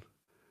Putin.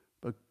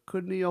 But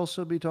couldn't he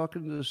also be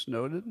talking to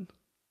Snowden?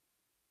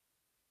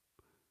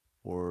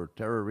 Or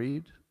Tara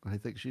Reid? I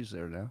think she's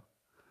there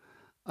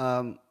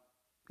now.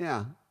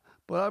 Yeah,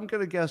 but I'm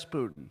going to guess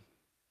Putin.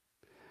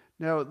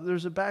 Now,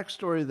 there's a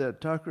backstory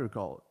that Tucker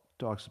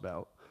talks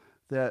about,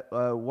 that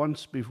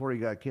once before he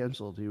got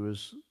canceled, he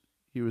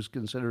was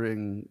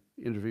considering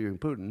interviewing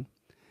Putin,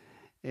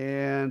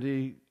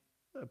 and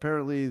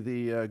apparently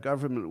the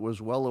government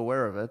was well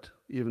aware of it,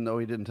 even though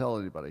he didn't tell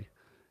anybody.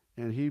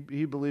 And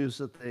he believes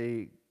that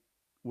they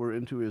were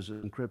into his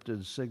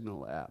encrypted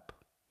Signal app.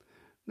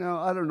 Now,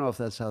 I don't know if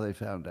that's how they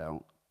found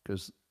out,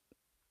 because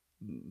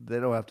they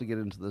don't have to get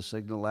into the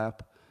Signal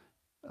app.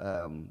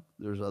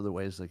 There's other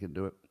ways they can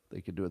do it.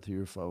 They could do it through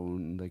your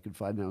phone. They could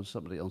find out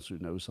somebody else who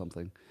knows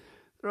something.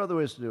 There are other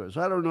ways to do it.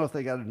 So I don't know if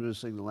they got into the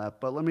Signal app,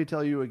 but let me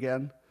tell you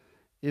again,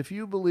 if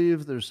you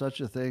believe there's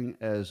such a thing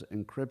as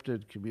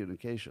encrypted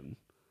communication,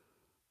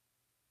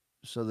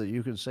 so that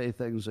you can say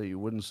things that you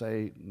wouldn't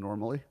say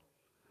normally,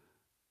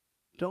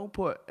 don't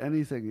put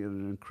anything in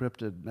an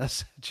encrypted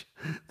message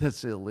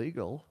that's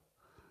illegal,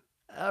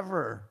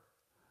 ever.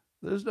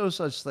 There's no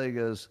such thing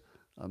as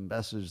a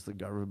message the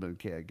government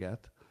can't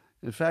get.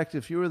 In fact,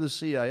 if you were the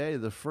CIA,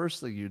 the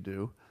first thing you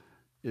do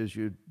is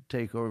you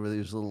take over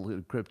these little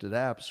encrypted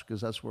apps,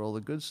 because that's where all the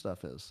good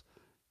stuff is.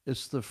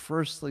 It's the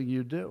first thing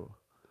you do,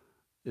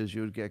 is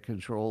you'd get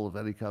control of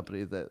any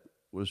company that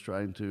was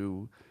trying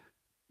to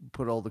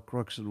put all the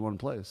crooks in one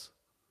place,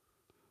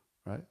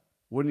 right?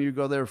 Wouldn't you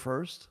go there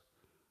first?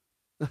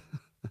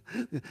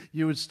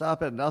 You would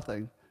stop at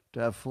nothing to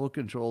have full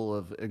control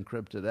of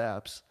encrypted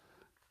apps,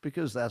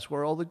 because that's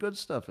where all the good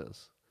stuff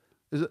is.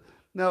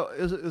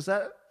 Is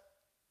that?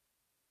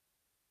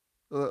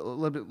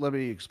 Let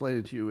me explain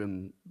it to you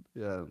in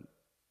the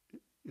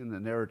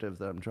narrative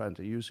that I'm trying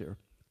to use here.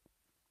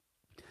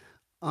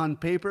 On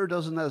paper,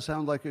 doesn't that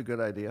sound like a good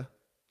idea?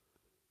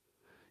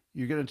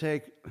 You're going to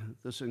take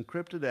this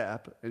encrypted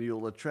app and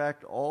you'll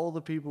attract all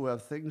the people who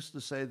have things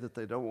to say that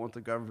they don't want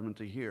the government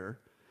to hear,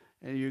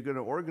 and you're going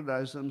to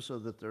organize them so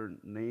that their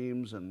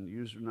names and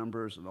user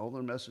numbers and all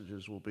their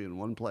messages will be in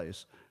one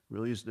place,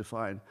 really easy to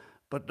find.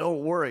 But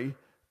don't worry,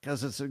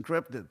 because it's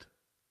encrypted.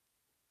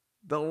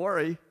 Don't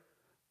worry,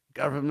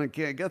 government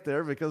can't get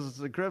there because it's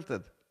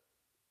encrypted.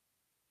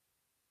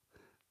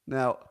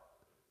 Now,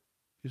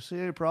 you see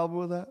any problem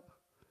with that?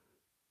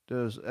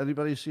 Does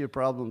anybody see a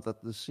problem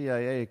that the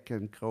CIA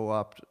can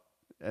co-opt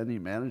any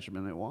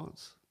management it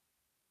wants?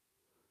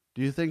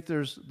 Do you think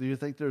there's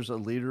a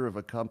leader of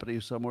a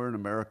company somewhere in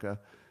America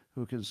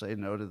who can say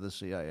no to the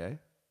CIA?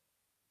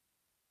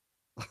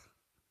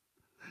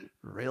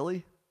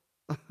 Really?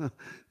 Yeah,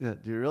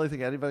 do you really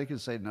think anybody can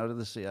say no to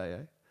the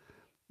CIA?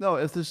 No,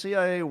 if the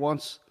CIA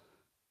wants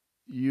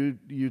you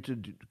to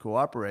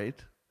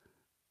cooperate,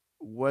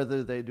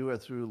 whether they do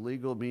it through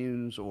legal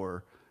means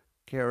or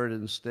carrot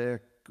and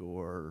stick,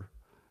 or,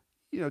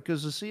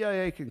 because the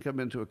CIA can come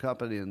into a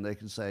company and they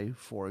can say,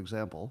 for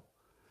example,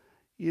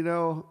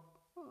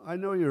 I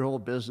know your whole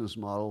business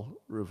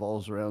model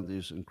revolves around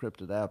these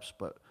encrypted apps,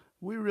 but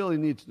we really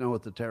need to know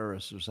what the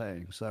terrorists are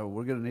saying, so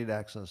we're going to need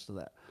access to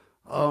that.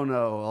 Oh,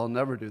 no, I'll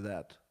never do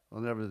that. I'll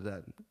never do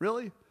that.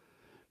 Really?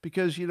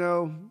 Because,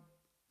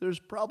 there's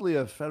probably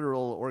a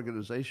federal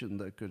organization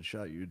that could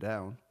shut you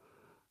down.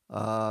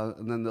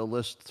 And then they'll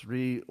list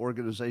 3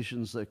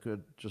 organizations that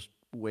could just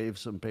waive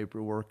some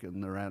paperwork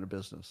and they're out of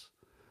business.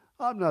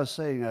 I'm not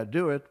saying I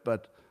do it,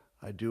 but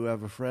I do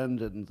have a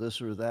friend in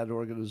this or that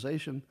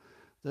organization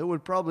that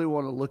would probably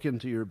want to look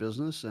into your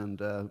business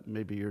and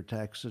maybe your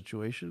tax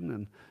situation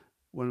and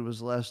when was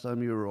the last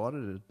time you were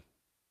audited.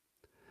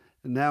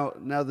 And now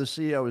the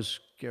CEO is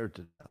scared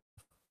to death.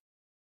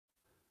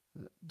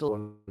 Don't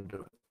want to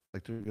do it.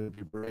 Like they're going to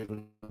be brave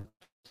enough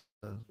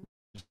to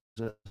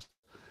resist.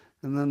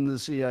 And then the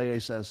CIA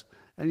says,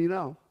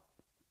 and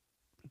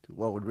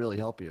what would really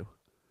help you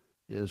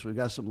is we've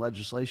got some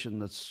legislation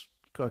that's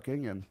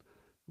cooking, and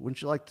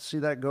wouldn't you like to see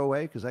that go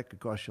away? Because that could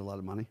cost you a lot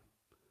of money.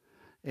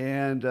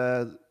 And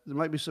there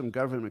might be some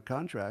government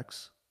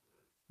contracts.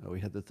 Oh, we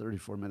had the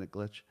 34-minute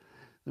glitch.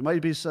 There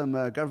might be some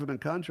government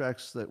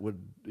contracts that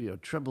would,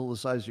 triple the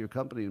size of your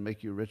company and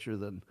make you richer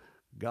than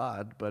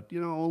God, but,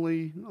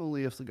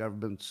 only if the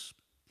government's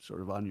sort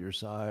of on your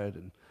side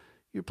and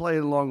you're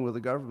playing along with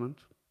the government,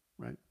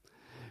 right?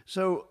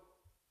 So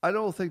I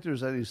don't think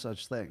there's any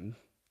such thing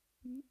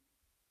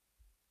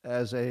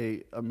as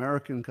a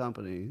American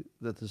company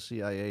that the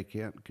CIA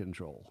can't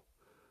control.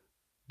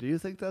 Do you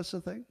think that's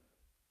the thing?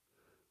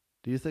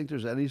 Do you think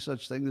there's any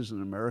such thing as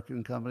an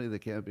American company that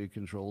can't be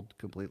controlled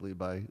completely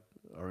by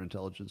our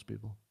intelligence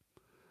people?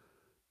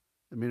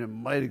 I mean, it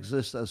might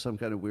exist as some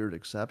kind of weird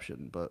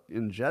exception, but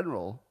in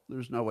general,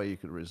 there's no way you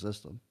can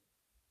resist them.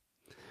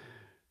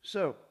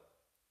 So,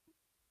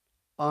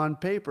 on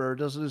paper,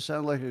 doesn't it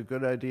sound like a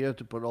good idea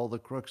to put all the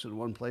crooks in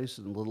one place,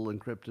 in a little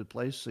encrypted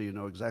place, so you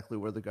know exactly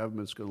where the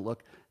government's going to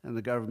look, and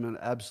the government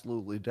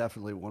absolutely,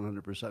 definitely,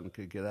 100%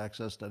 could get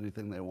access to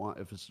anything they want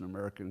if it's an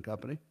American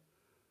company?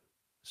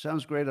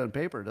 Sounds great on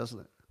paper, doesn't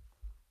it?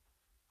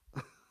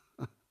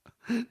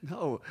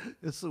 No,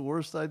 it's the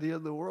worst idea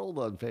in the world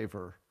on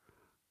paper.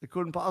 It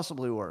couldn't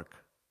possibly work.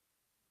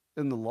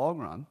 In the long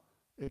run,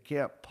 it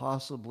can't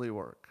possibly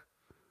work.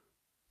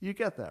 You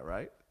get that,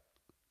 right?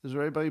 Is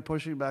there anybody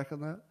pushing back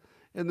on that?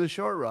 In the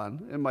short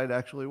run, it might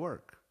actually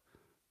work.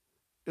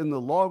 In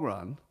the long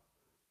run,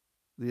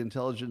 the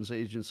intelligence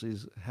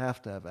agencies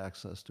have to have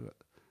access to it.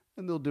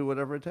 And they'll do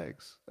whatever it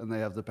takes. And they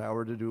have the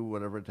power to do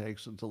whatever it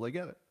takes until they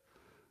get it.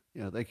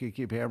 You know, they can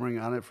keep hammering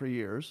on it for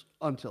years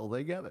until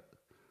they get it.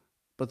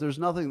 But there's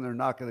nothing they're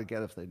not going to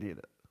get if they need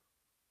it.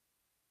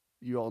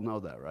 You all know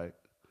that, right?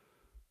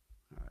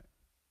 All right.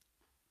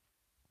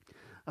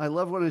 I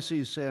love when I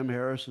see Sam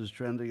Harris is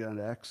trending on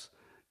X,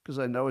 because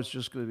I know it's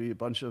just going to be a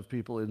bunch of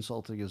people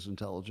insulting his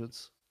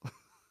intelligence.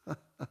 And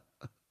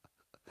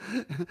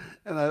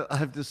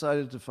I've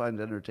decided to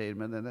find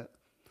entertainment in it.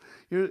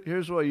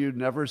 Here's what you'd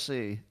never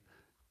see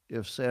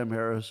if Sam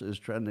Harris is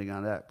trending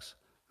on X.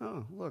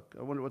 Oh, look,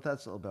 I wonder what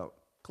that's all about.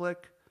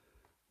 Click.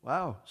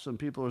 Wow, some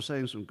people are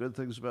saying some good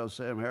things about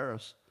Sam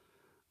Harris.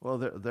 Well,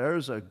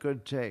 there's a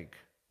good take.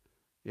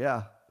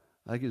 Yeah,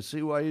 I can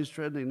see why he's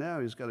trending now.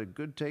 He's got a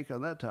good take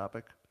on that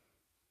topic.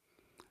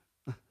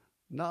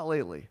 Not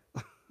lately.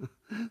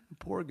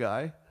 Poor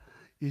guy.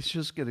 He's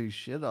just getting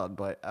shit on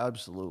by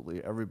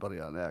absolutely everybody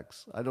on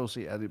X. I don't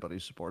see anybody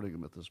supporting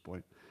him at this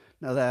point.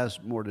 Now, that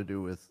has more to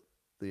do with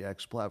the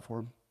X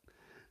platform.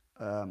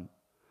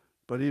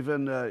 But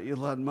even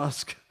Elon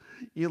Musk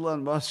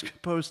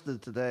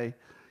posted today,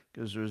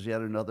 because there's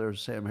yet another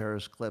Sam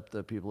Harris clip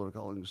that people are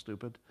calling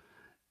stupid.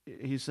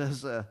 He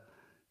says,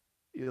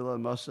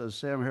 Elon Musk says,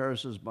 Sam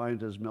Harris's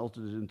mind has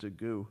melted into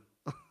goo.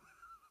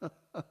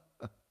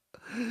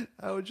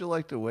 How would you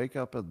like to wake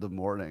up in the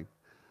morning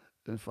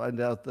and find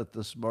out that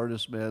the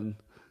smartest man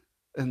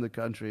in the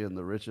country and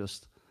the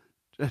richest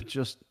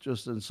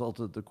just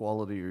insulted the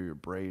quality of your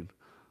brain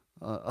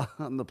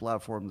on the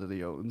platform that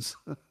he owns?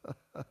 I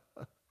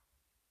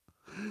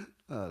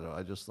don't know.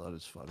 I just thought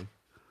it's funny.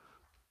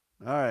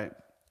 All right.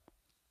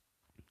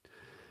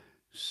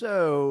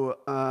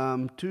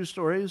 So, two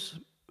stories.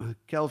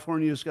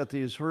 California's got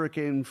these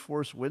hurricane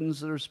force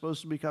winds that are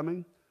supposed to be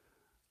coming.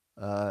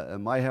 At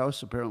my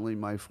house, apparently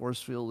my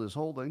force field is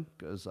holding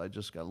because I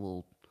just got a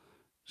little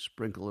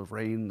sprinkle of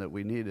rain that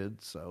we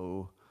needed.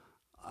 So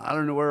I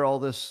don't know where all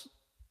this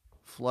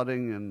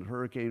flooding and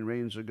hurricane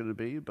rains are going to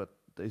be, but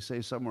they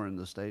say somewhere in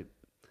the state.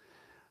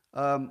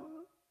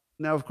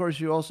 Now, of course,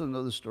 you also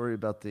know the story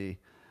about the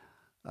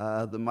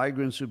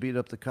migrants who beat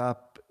up the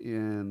cop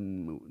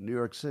in New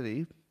York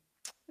City,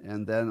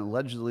 and then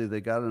allegedly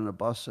they got on a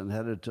bus and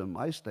headed to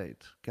my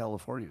state,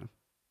 California.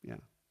 Yeah.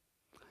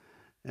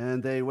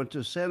 And they went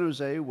to San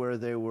Jose, where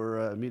they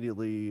were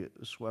immediately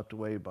swept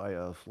away by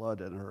a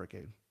flood and a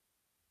hurricane.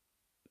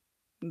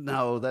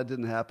 No, that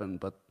didn't happen,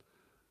 but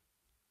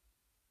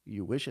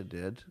you wish it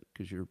did,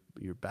 because you're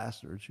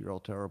bastards. You're all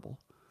terrible.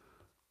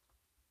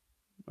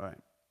 All right.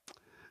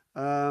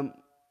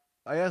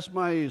 I asked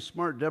my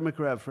smart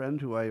Democrat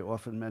friend, who I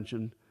often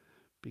mention,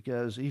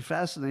 because he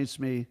fascinates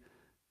me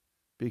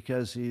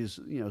because he's,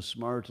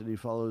 smart and he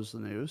follows the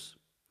news.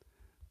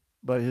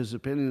 But his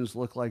opinions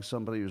look like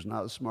somebody who's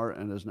not smart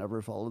and has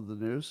never followed the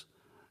news.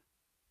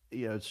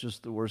 Yeah, it's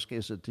just the worst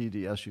case of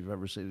TDS you've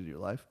ever seen in your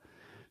life.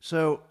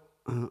 So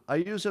I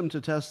use him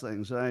to test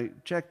things. I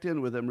checked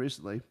in with him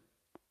recently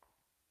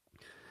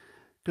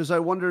because I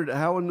wondered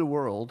how in the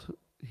world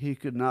he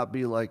could not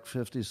be like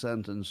 50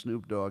 Cent and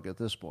Snoop Dogg at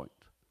this point,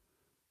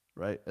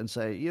 right? And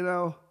say,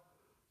 the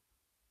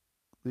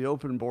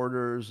open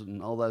borders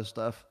and all that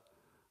stuff,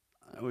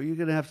 well, you're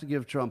going to have to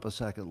give Trump a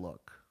second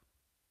look,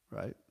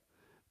 right?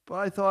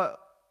 But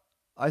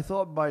I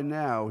thought by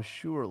now,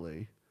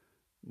 surely,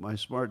 my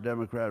smart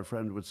Democrat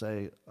friend would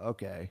say,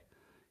 okay,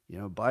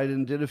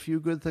 Biden did a few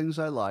good things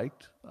I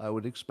liked. I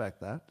would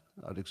expect that.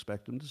 I'd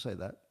expect him to say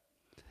that.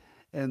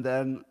 And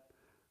then,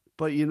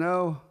 but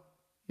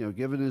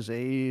given his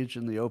age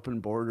and the open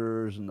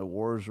borders and the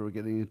wars we're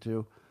getting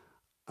into,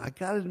 I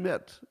got to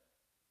admit,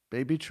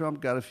 maybe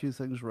Trump got a few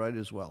things right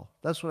as well.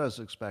 That's what I was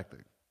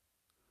expecting.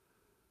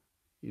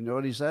 You know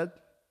what he said?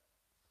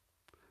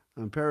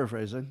 I'm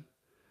paraphrasing.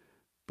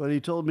 But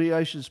he told me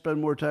I should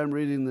spend more time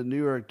reading the New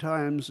York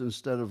Times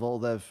instead of all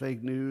that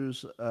fake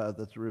news that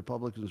the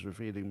Republicans are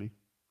feeding me.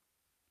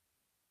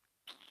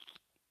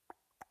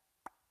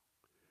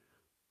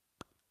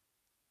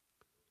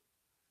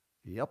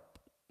 Yep.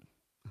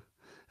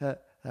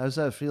 How's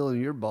that feel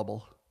in your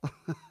bubble?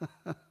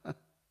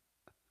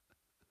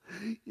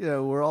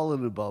 We're all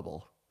in a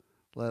bubble.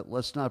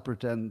 Let's not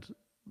pretend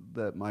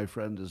that my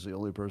friend is the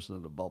only person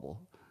in a bubble.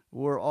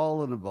 We're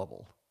all in a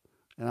bubble.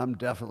 And I'm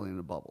definitely in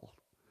a bubble.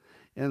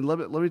 And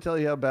let me tell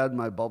you how bad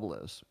my bubble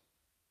is.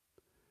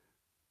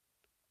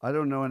 I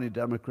don't know any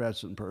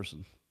Democrats in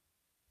person.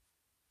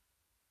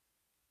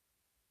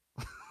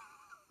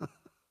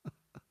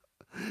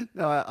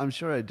 No, I'm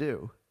sure I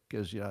do,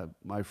 because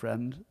my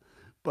friend,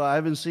 but I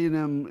haven't seen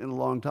him in a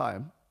long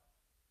time,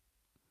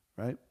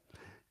 right?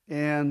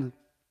 And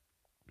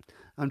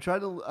I'm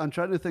trying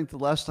to think the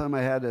last time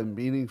I had a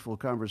meaningful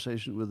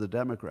conversation with a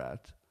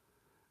Democrat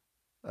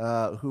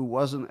who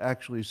wasn't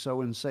actually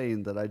so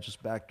insane that I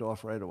just backed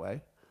off right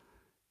away.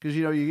 Because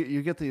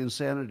you get the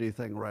insanity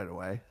thing right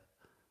away.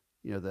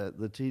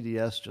 The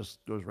TDS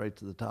just goes right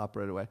to the top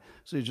right away.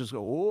 So you just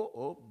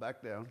go,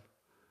 back down.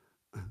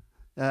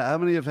 How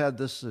many have had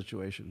this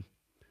situation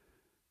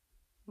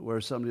where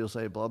somebody will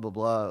say, blah, blah,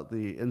 blah,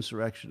 the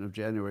insurrection of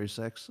January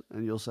 6th,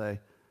 and you'll say,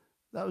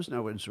 that was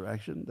no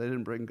insurrection. They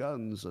didn't bring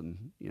guns, and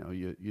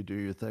you do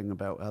your thing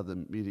about how the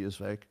media is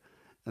fake,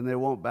 and they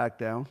won't back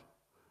down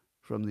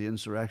from the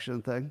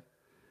insurrection thing.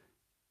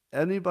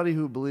 Anybody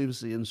who believes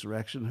the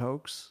insurrection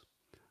hoax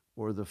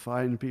or the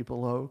fine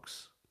people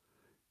hoax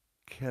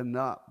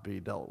cannot be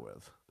dealt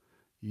with.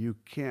 You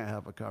can't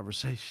have a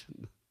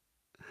conversation.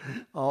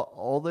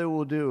 All they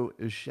will do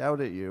is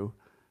shout at you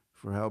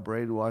for how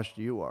brainwashed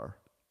you are.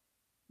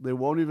 They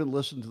won't even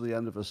listen to the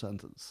end of a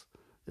sentence.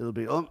 It'll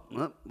be, what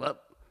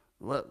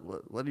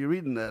are you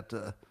reading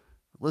that?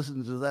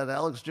 Listen to that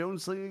Alex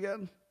Jones thing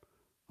again?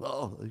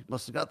 Oh, you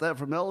must have got that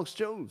from Alex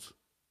Jones.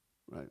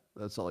 Right,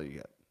 that's all you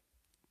get.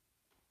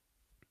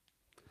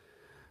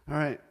 All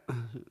right,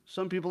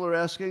 some people are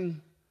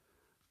asking,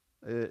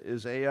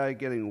 is AI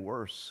getting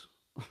worse?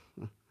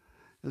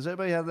 Does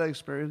anybody have that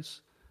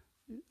experience?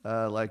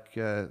 Like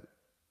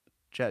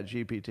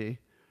ChatGPT,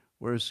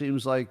 where it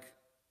seems like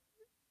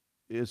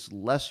it's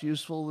less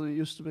useful than it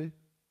used to be?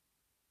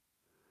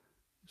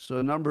 So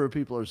a number of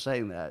people are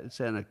saying that. It's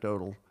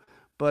anecdotal.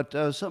 But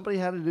somebody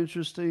had an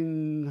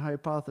interesting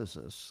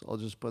hypothesis. I'll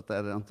just put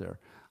that out there.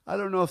 I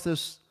don't know if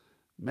this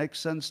makes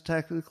sense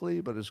technically,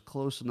 but it's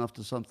close enough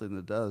to something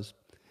that does.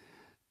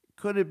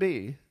 Could it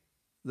be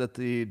that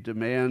the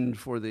demand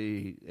for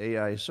the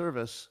AI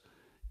service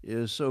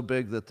is so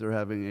big that they're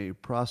having a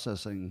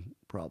processing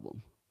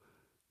problem?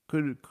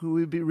 Could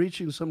we be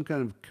reaching some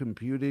kind of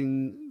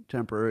computing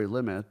temporary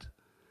limit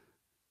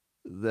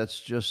that's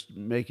just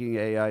making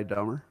AI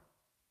dumber?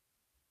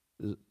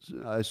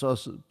 I saw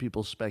some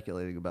people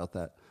speculating about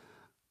that.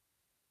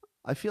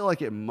 I feel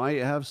like it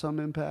might have some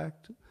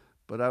impact,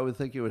 but I would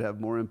think it would have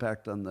more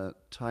impact on the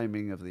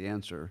timing of the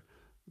answer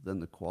than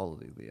the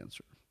quality of the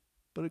answer.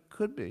 But it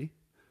could be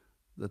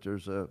that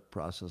there's a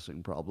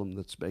processing problem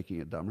that's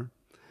making it dumber.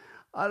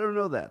 I don't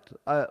know that.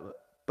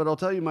 But I'll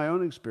tell you my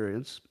own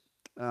experience.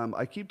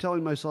 I keep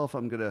telling myself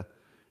I'm going to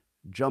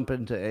jump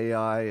into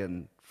AI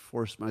and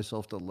force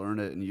myself to learn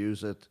it and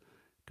use it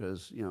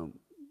because,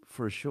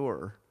 for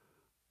sure,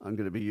 I'm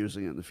going to be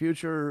using it in the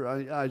future.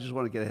 I just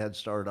want to get a head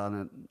start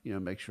on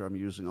it, make sure I'm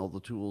using all the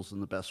tools in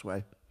the best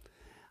way.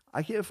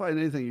 I can't find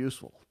anything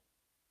useful.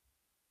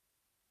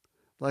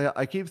 Like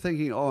I keep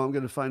thinking, I'm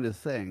going to find a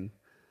thing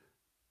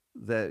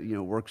that,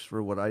 works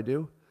for what I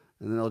do,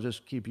 and then I'll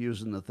just keep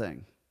using the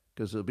thing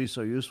because it'll be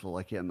so useful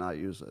I can't not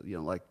use it,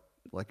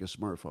 like a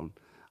smartphone.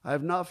 I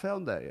have not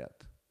found that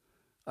yet.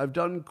 I've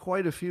done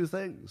quite a few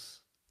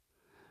things,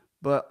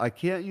 but I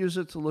can't use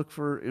it to look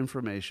for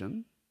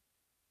information.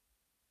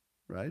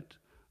 Right?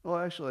 Oh,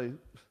 actually,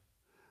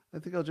 I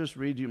think I'll just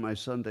read you my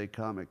Sunday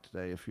comic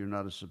today. If you're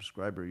not a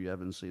subscriber, you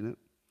haven't seen it.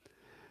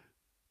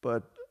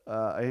 But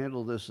I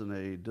handle this in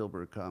a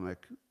Dilbert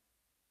comic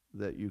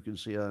that you can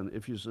see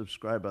if you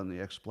subscribe on the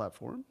X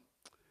platform,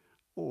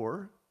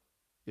 or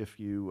if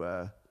you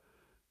are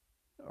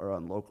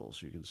on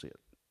Locals, you can see it.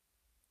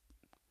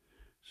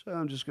 So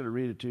I'm just going to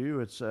read it to you.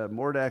 It's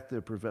Mordak, the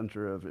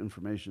preventer of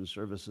information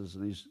services,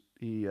 and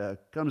he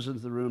comes into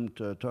the room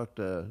to talk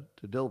to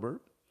Dilbert.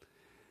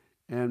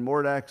 And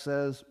Mordak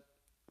says,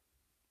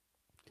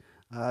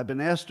 I've been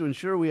asked to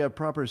ensure we have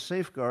proper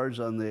safeguards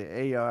on the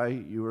AI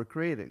you are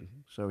creating.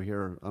 So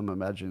here I'm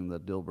imagining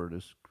that Dilbert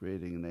is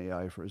creating an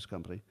AI for his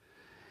company.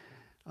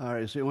 All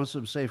right, so he wants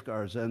some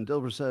safeguards. And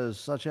Dilbert says,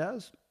 such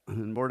as?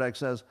 And Mordak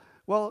says,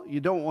 well, you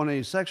don't want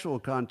any sexual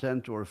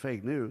content or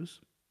fake news.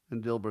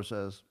 And Dilbert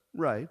says,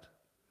 right.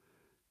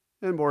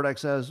 And Mordak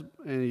says,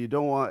 and you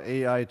don't want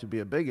AI to be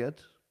a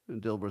bigot.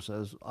 And Dilbert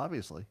says,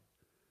 obviously.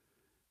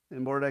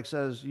 And Mordak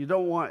says, you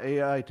don't want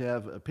AI to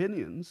have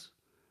opinions,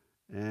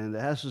 and it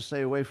has to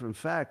stay away from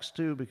facts,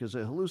 too, because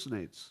it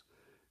hallucinates.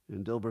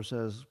 And Dilbert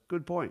says,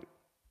 good point.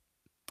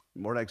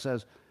 Mordak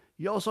says,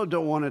 you also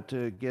don't want it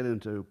to get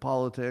into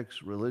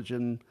politics,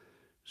 religion,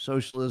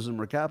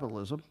 socialism, or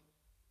capitalism.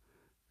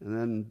 And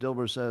then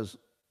Dilbert says,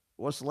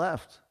 what's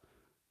left?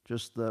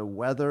 Just the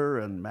weather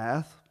and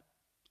math?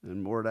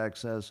 And Mordak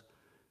says,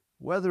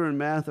 weather and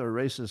math are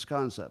racist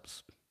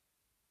concepts.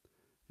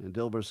 And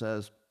Dilbert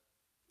says,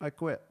 I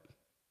quit.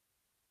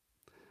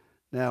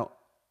 Now,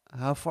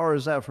 how far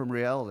is that from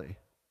reality?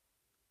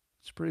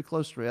 It's pretty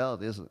close to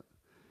reality, isn't it?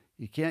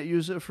 You can't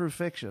use it for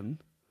fiction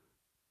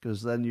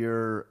because then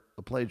you're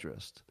a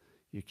plagiarist.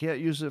 You can't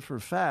use it for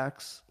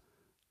facts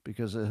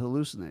because it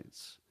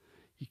hallucinates.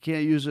 You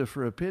can't use it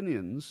for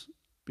opinions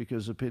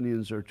because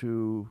opinions are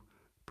too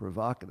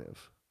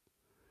provocative.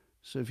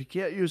 So if you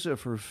can't use it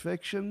for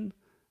fiction,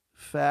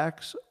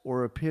 facts,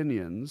 or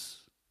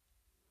opinions,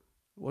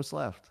 what's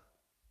left?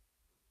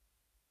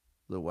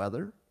 The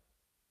weather,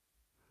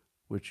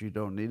 which you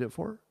don't need it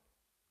for,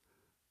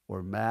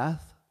 or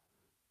math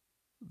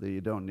that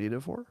you don't need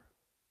it for.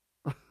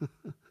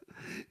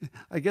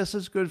 I guess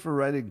it's good for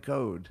writing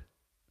code.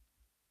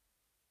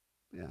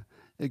 Yeah,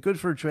 and good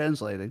for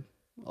translating.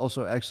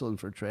 Also excellent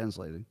for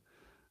translating.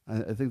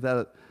 I think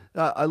that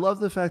I love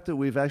the fact that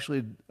we've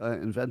actually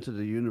invented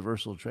a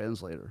universal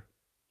translator.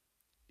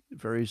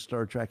 Very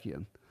Star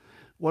Trekian.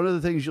 One of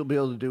the things you'll be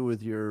able to do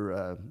with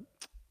your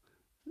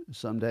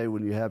someday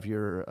when you have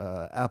your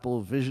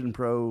Apple Vision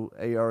Pro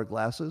AR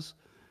glasses,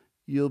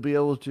 you'll be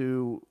able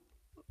to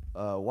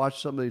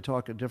watch somebody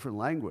talk a different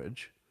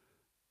language,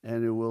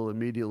 and it will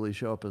immediately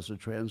show up as a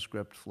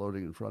transcript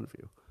floating in front of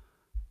you.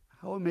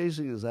 How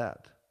amazing is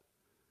that?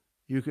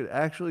 You could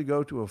actually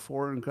go to a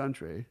foreign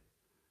country,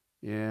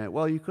 and,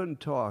 well, you couldn't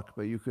talk,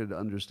 but you could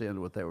understand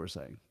what they were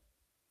saying.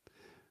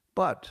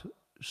 But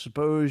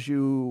suppose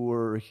you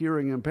were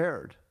hearing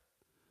impaired.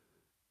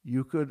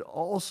 You could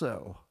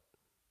also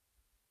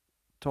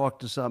talk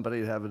to somebody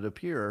and have it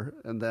appear,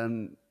 and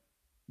then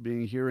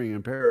being hearing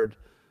impaired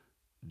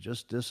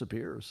just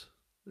disappears.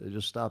 It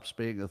just stops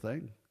being a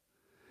thing.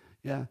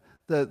 Yeah,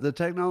 the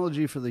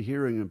technology for the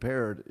hearing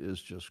impaired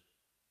is just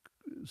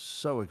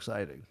so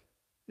exciting.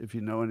 If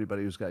you know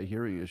anybody who's got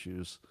hearing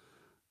issues,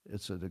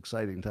 it's an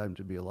exciting time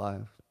to be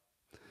alive.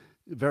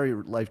 Very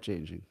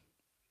life-changing.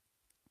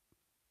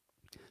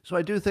 So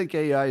I do think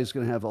AI is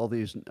going to have all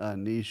these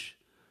niche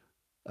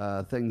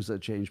things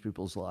that change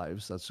people's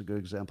lives. That's a good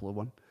example of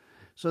one.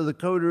 So the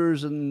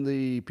coders and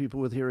the people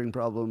with hearing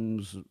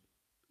problems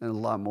and a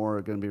lot more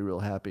are going to be real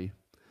happy.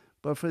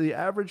 But for the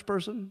average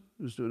person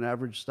who's doing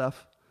average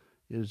stuff,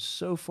 it's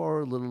so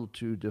far a little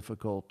too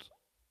difficult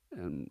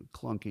and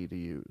clunky to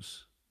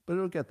use. But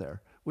it'll get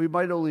there. We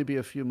might only be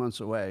a few months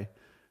away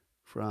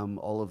from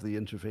all of the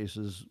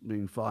interfaces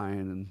being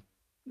fine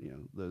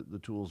and the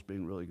tools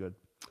being really good.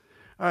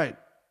 All right.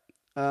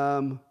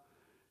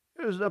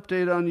 Here's an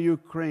update on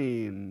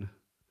Ukraine.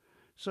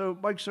 So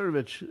Mike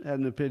Cernovich had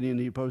an opinion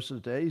he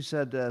posted today. He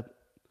said,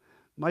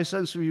 my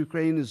sense of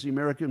Ukraine is the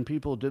American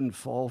people didn't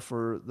fall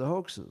for the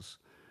hoaxes.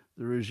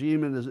 The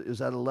regime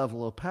is at a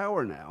level of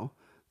power now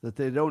that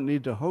they don't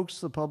need to hoax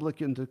the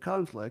public into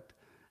conflict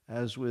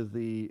as with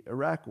the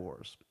Iraq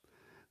wars.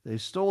 They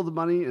stole the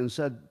money and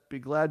said, be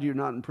glad you're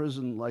not in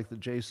prison like the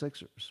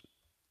J6ers.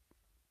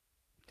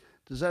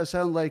 Does that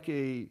sound like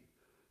a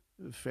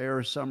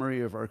fair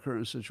summary of our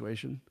current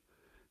situation?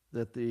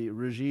 That the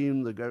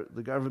regime, the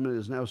government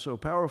is now so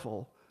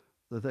powerful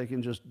that they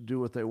can just do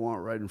what they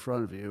want right in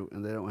front of you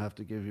and they don't have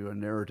to give you a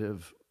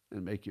narrative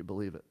and make you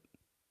believe it.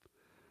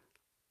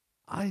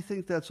 I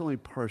think that's only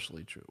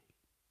partially true.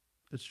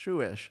 It's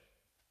true-ish.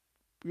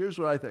 Here's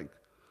what I think.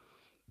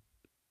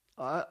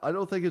 I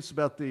don't think it's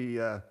about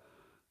the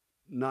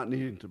not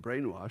needing to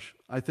brainwash.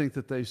 I think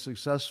that they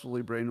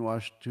successfully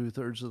brainwashed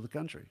 2/3 of the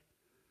country.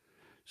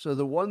 So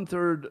the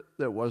 1/3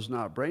 that was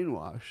not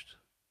brainwashed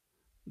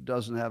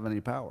doesn't have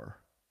any power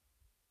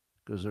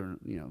because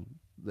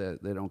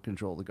they don't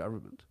control the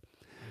government.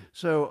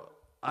 So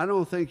I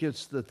don't think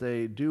it's that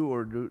they do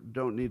or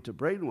don't need to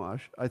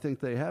brainwash. I think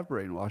they have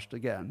brainwashed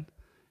again.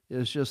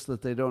 It's just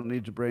that they don't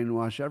need to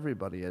brainwash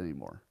everybody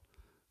anymore.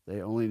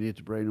 They only need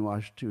to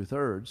brainwash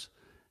 2/3.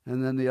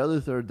 And then the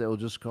other third, they'll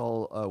just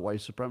call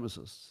white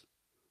supremacists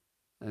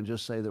and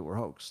just say that we're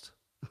hoaxed.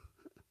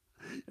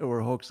 And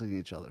we're hoaxing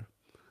each other.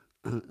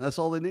 That's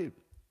all they need.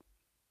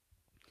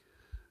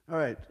 All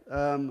right.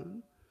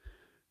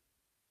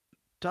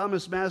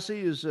 Thomas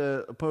Massey is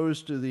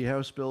opposed to the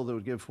House bill that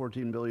would give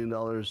 $14 billion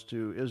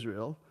to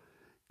Israel.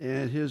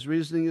 And his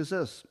reasoning is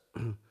this.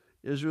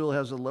 Israel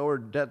has a lower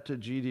debt to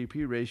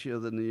GDP ratio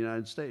than the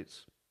United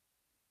States.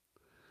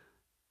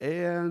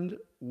 And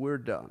we're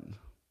done.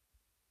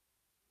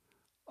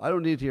 I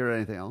don't need to hear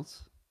anything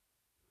else.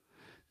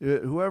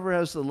 Whoever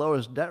has the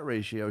lowest debt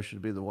ratio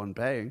should be the one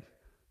paying.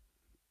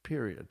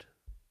 Period.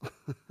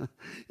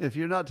 If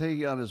you're not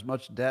taking on as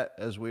much debt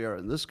as we are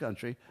in this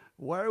country,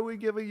 why are we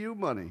giving you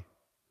money?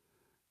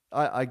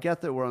 I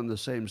get that we're on the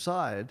same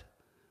side,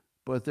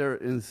 but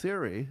in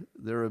theory,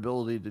 their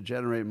ability to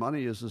generate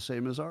money is the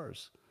same as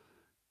ours.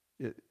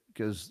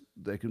 Because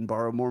they can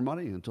borrow more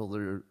money until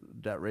their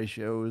debt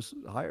ratio is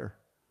higher.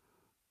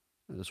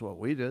 And that's what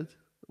we did.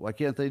 Why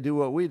can't they do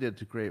what we did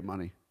to create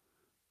money?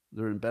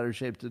 They're in better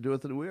shape to do it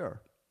than we are.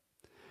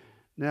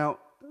 Now,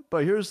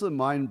 but here's the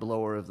mind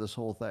blower of this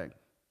whole thing.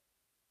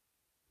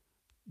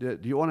 Do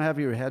you want to have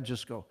your head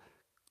just go,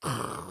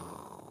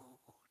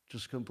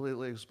 just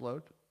completely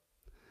explode?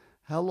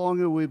 How long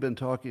have we been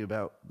talking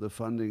about the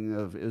funding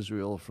of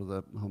Israel for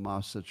the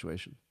Hamas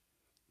situation?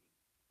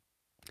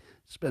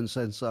 It's been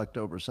since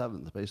October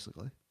 7th,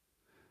 basically.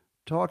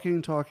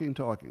 Talking.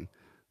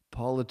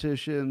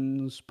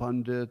 Politicians,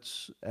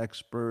 pundits,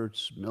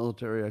 experts,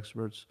 military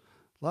experts,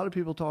 a lot of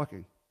people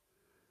talking.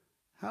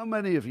 How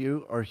many of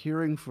you are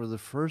hearing for the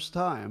first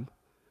time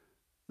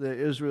that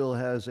Israel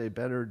has a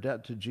better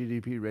debt to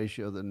GDP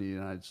ratio than the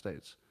United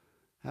States?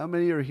 How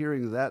many are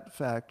hearing that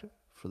fact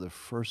for the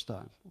first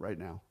time right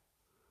now?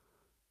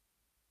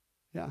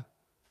 Yeah.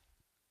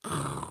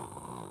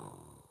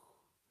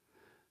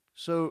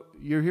 So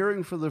you're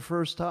hearing for the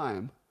first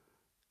time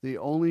the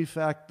only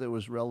fact that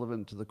was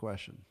relevant to the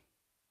question.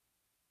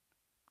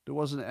 There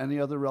wasn't any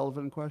other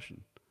relevant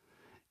question.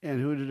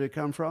 And who did it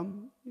come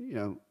from?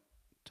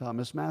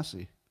 Thomas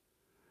Massey.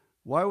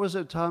 Why was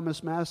it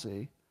Thomas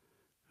Massey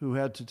who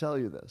had to tell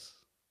you this?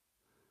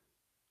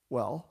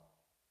 Well,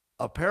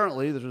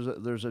 apparently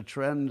there's a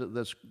trend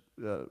that's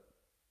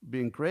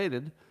being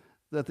created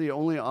that the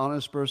only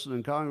honest person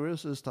in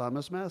Congress is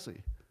Thomas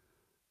Massey.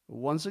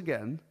 Once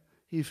again,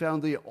 he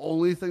found the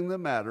only thing that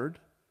mattered,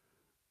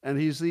 and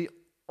he's the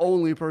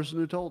only person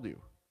who told you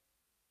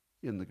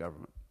in the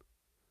government.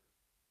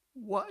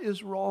 What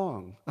is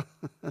wrong?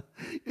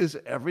 Is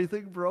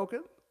everything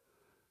broken?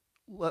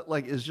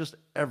 Is just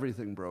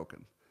everything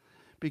broken?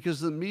 Because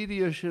the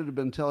media should have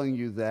been telling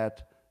you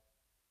that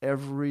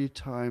every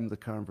time the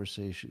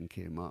conversation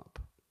came up.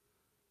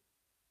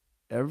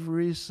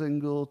 Every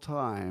single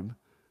time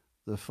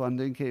the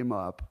funding came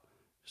up,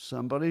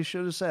 somebody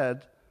should have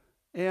said,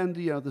 and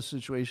the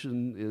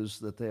situation is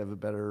that they have a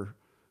better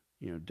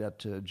debt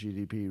to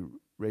GDP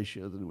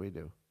ratio than we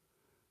do.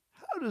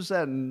 How does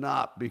that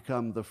not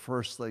become the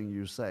first thing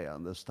you say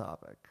on this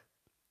topic?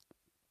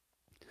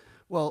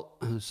 Well,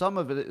 some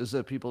of it is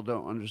that people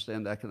don't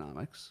understand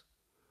economics.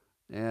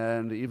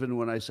 And even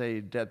when I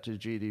say debt to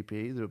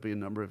GDP, there'll be a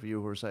number of you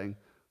who are saying,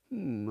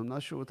 I'm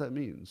not sure what that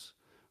means.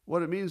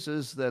 What it means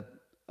is that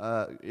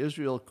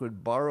Israel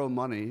could borrow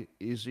money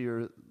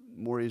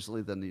more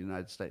easily than the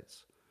United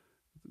States.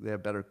 They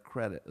have better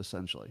credit,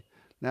 essentially.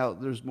 Now,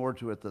 there's more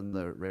to it than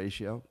the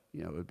ratio.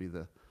 It would be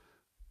their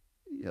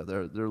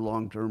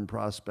long-term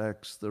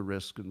prospects, the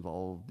risk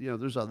involved.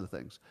 There's other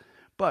things.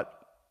 But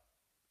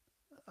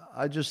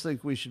I just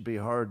think we should be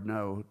hard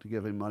no to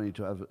giving money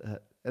to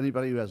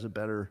anybody who has a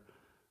better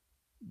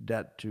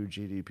debt to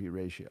GDP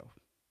ratio.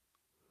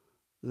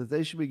 That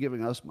they should be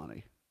giving us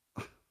money,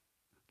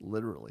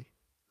 literally.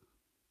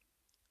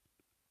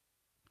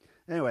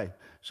 Anyway,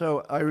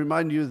 so I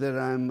remind you that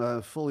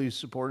I'm fully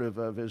supportive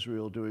of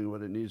Israel doing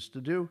what it needs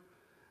to do.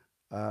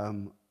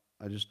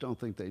 I just don't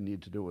think they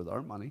need to do it with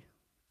our money.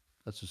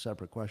 That's a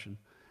separate question.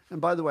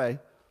 And by the way,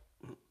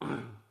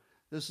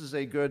 this is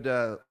a good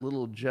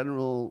little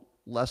general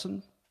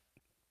lesson.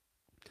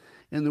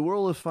 In the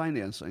world of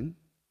financing,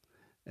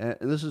 and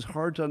this is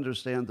hard to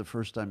understand the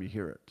first time you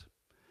hear it,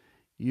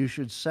 you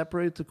should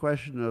separate the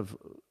question of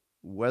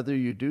whether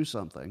you do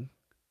something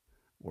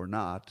or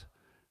not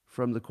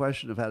from the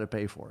question of how to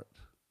pay for it.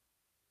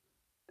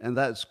 And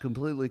that's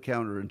completely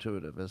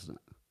counterintuitive, isn't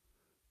it?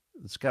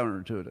 It's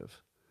counterintuitive.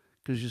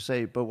 Because you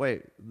say, but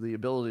wait, the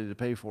ability to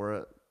pay for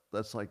it,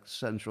 that's like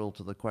central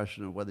to the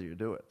question of whether you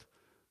do it.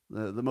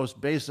 The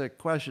most basic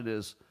question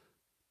is,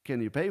 can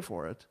you pay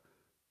for it?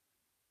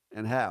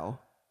 And how?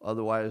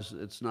 Otherwise,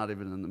 it's not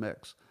even in the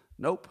mix.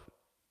 Nope.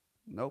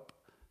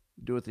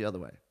 Do it the other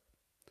way.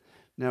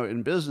 Now,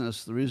 in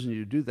business, the reason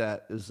you do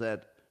that is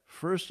that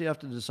first you have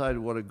to decide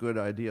what a good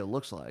idea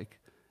looks like.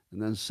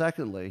 And then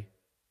secondly,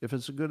 if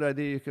it's a good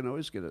idea, you can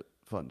always get it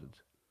funded.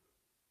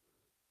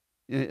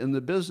 In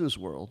the business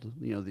world,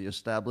 the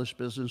established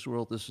business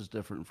world, this is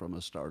different from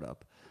a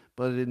startup.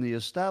 But in the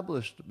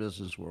established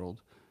business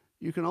world,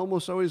 you can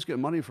almost always get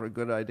money for a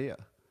good idea.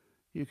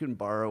 You can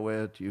borrow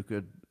it. You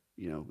could,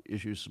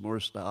 issue some more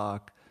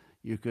stock.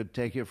 You could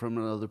take it from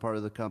another part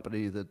of the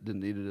company that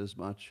didn't need it as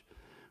much.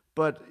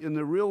 But in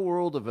the real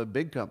world of a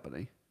big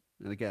company,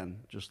 and again,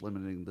 just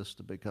limiting this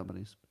to big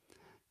companies,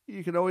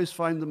 you can always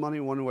find the money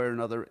one way or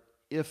another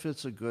if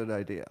it's a good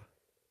idea.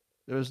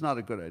 If it's not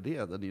a good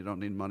idea, then you don't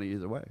need money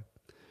either way.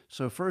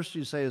 So first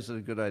you say, is it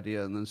a good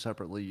idea? And then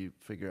separately you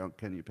figure out,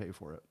 can you pay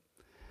for it?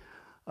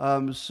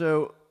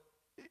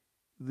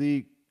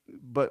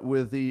 But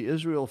with the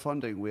Israel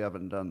funding, we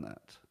haven't done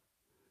that.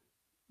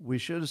 We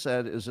should have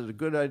said, is it a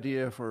good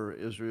idea for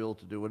Israel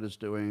to do what it's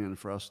doing and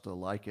for us to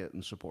like it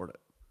and support it?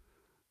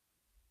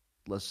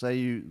 Let's say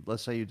you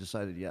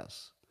decided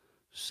yes.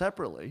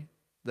 Separately,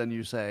 then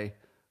you say,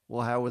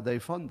 well, how would they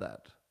fund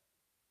that?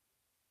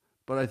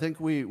 But I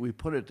think we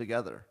put it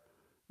together.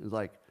 It's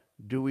like,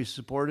 do we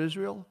support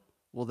Israel?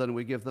 Well, then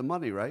we give them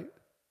money, right?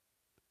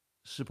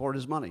 Support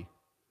is money.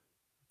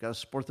 Got to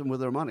support them with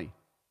their money.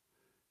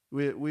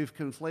 We've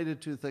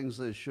conflated two things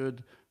that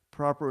should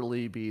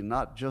properly be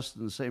not just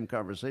in the same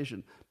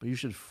conversation, but you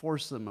should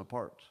force them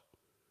apart.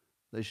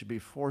 They should be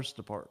forced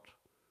apart.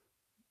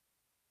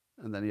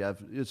 And then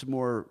it's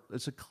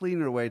a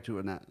cleaner way to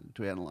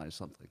analyze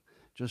something.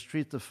 Just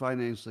treat the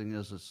financing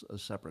as a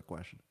separate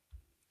question.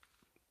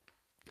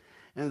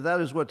 And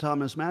that is what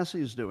Thomas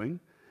Massey is doing.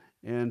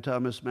 And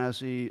Thomas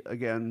Massey,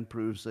 again,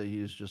 proves that he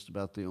is just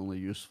about the only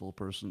useful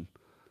person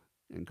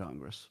in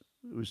Congress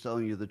who's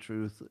telling you the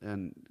truth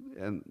and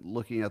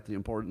looking at the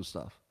important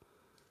stuff.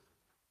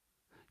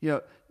 In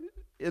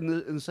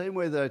the same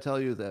way that I tell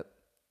you that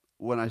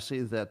when I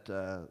see that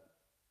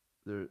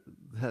there,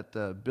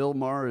 that Bill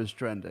Maher is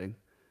trending.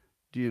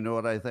 Do you know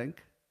what I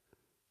think?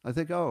 I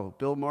think, oh,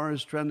 Bill Maher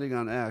is trending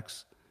on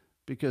X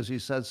because he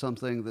said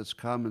something that's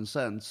common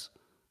sense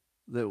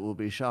that will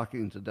be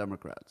shocking to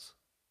Democrats.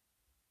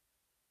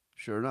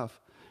 Sure enough.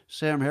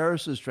 Sam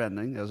Harris is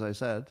trending, as I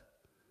said,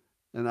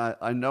 and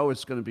I know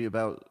it's going to be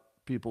about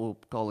people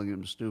calling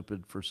him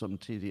stupid for some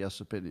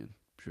TDS opinion.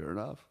 Sure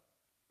enough,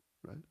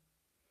 right?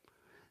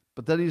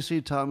 But then you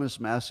see Thomas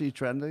Massey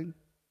trending.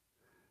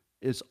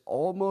 It's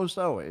almost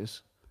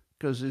always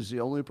because he's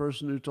the only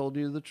person who told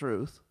you the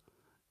truth,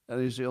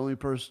 and he's the only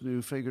person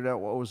who figured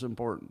out what was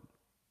important.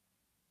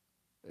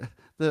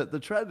 The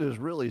trend is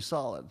really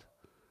solid.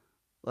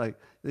 Like,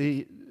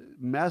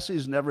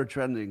 Massey's never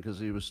trending because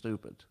he was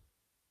stupid.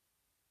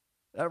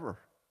 Ever.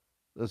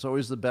 That's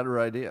always the better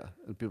idea.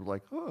 And people are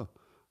like, oh,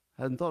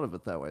 hadn't thought of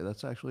it that way.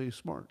 That's actually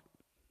smart.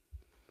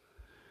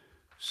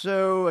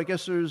 So I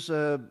guess there's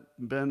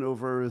been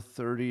over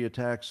 30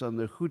 attacks on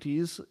the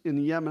Houthis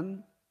in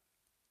Yemen.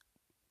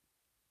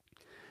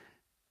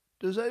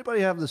 Does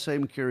anybody have the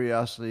same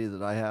curiosity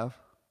that I have?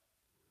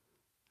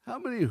 How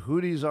many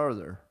Houthis are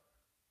there?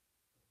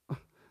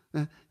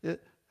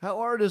 How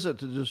hard is it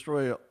to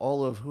destroy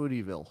all of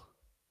Houthiville?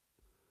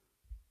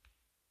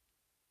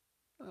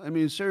 I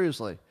mean,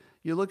 seriously,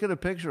 you look at a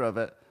picture of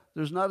it,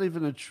 there's not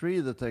even a tree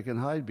that they can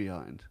hide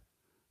behind.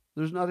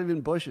 There's not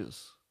even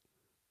bushes.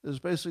 It's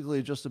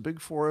basically just a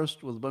big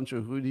forest with a bunch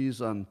of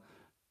Houthis on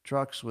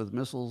trucks with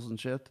missiles and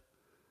shit.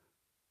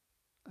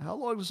 How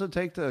long does it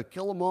take to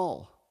kill them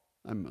all?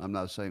 I'm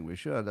not saying we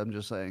should. I'm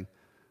just saying,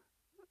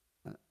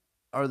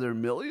 are there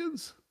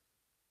millions?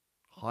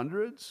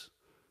 Hundreds?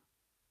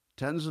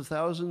 Tens of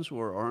thousands who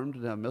are armed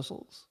and have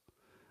missiles?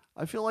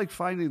 I feel like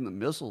finding the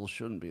missiles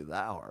shouldn't be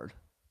that hard,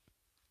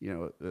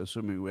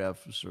 assuming we have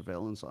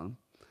surveillance on them.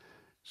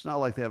 It's not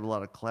like they have a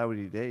lot of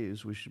cloudy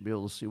days. We should be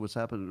able to see what's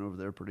happening over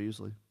there pretty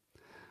easily.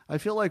 I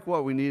feel like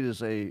what we need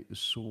is a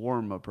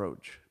swarm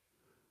approach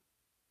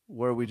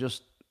where we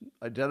just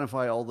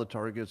identify all the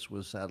targets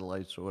with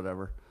satellites or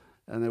whatever,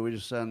 and then we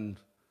just send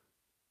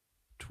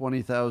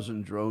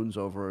 20,000 drones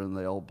over and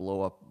they all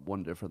blow up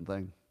one different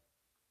thing.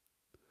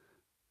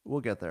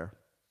 We'll get there.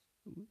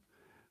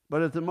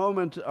 But at the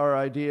moment, our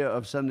idea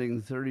of sending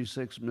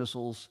 36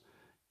 missiles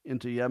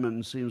into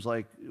Yemen seems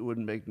like it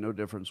wouldn't make no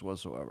difference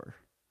whatsoever.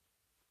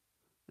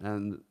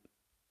 And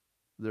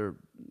they're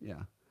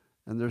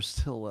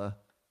still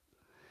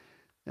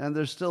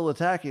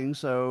attacking,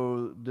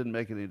 so it didn't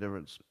make any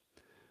difference.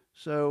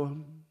 So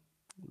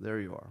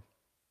there you are.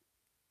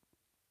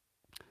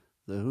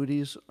 The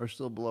Houthis are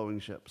still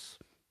blowing ships.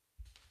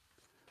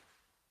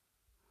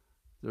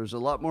 There's a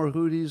lot more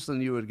Houthis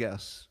than you would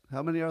guess.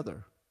 How many are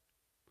there?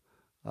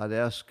 I'd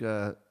ask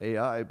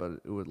AI, but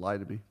it would lie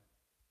to me.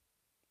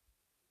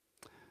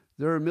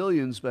 There are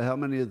millions, but how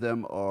many of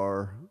them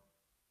are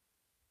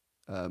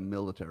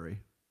military?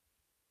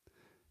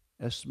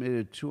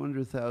 Estimated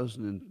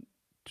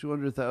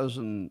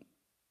 200,000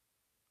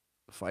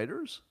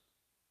 fighters?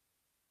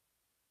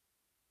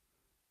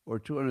 Or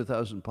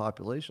 200,000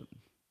 population?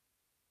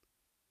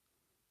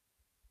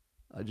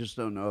 I just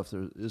don't know if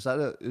there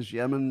is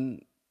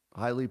Yemen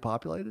highly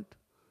populated,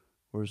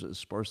 or is it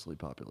sparsely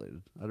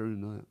populated? I don't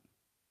even know that.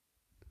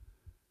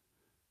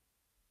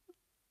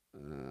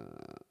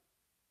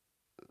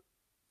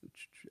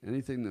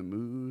 Anything that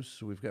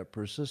moves, we've got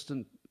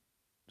persistent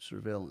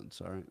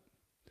surveillance. All right,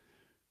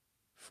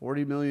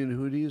 40 million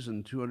Houthis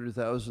and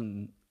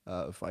 200,000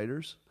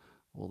 fighters.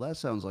 Well, that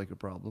sounds like a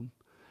problem.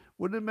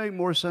 Wouldn't it make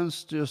more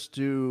sense just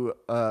to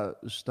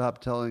stop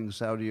telling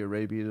Saudi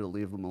Arabia to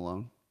leave them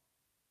alone?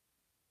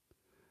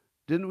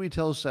 Didn't we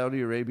tell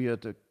Saudi Arabia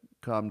to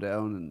calm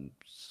down and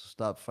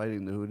stop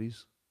fighting the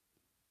Houthis?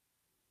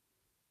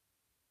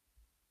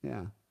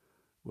 Yeah.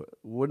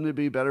 Wouldn't it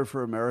be better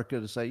for America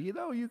to say,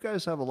 you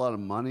guys have a lot of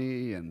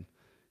money and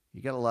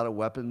you got a lot of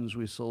weapons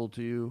we sold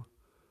to you.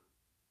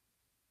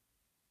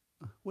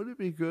 Wouldn't it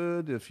be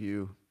good if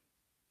you...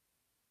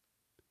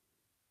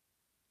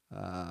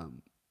 Yeah,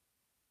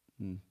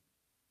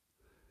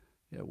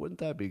 wouldn't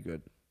that be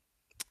good?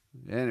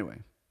 Anyway,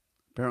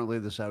 apparently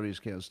the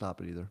Saudis can't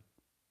stop it either.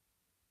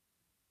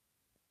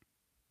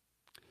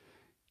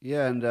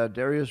 Yeah, and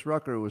Darius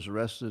Rucker was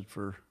arrested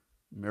for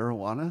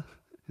marijuana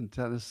in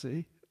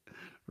Tennessee.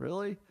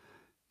 Really?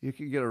 You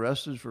can get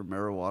arrested for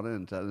marijuana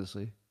in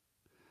Tennessee?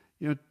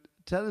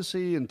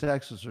 Tennessee and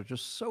Texas are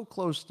just so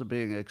close to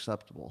being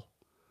acceptable.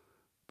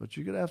 But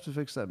you're going to have to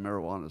fix that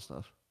marijuana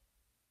stuff.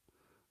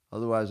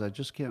 Otherwise, I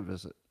just can't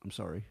visit. I'm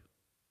sorry.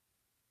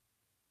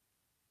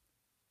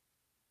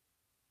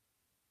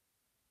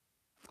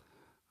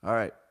 All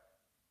right.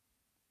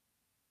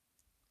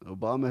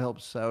 Obama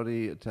helped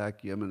Saudi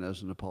attack Yemen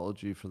as an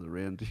apology for the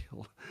Iran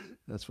deal.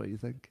 That's what you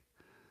think?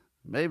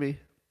 Maybe.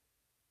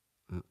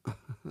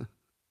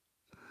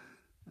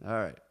 All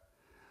right.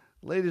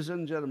 Ladies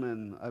and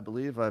gentlemen, I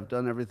believe I've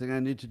done everything I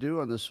need to do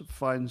on this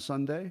fine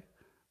Sunday.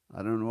 I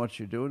don't know what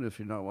you're doing if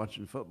you're not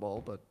watching football,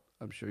 but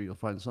I'm sure you'll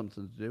find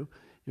something to do.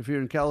 If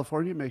you're in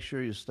California, make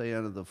sure you stay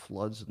out of the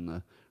floods and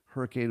the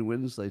hurricane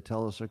winds they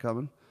tell us are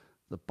coming.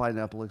 The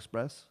Pineapple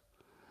Express.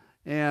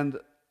 And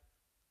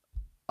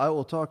I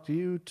will talk to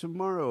you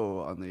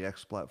tomorrow on the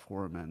X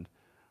platform and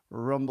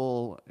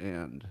Rumble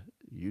and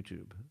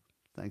YouTube.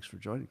 Thanks for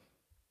joining.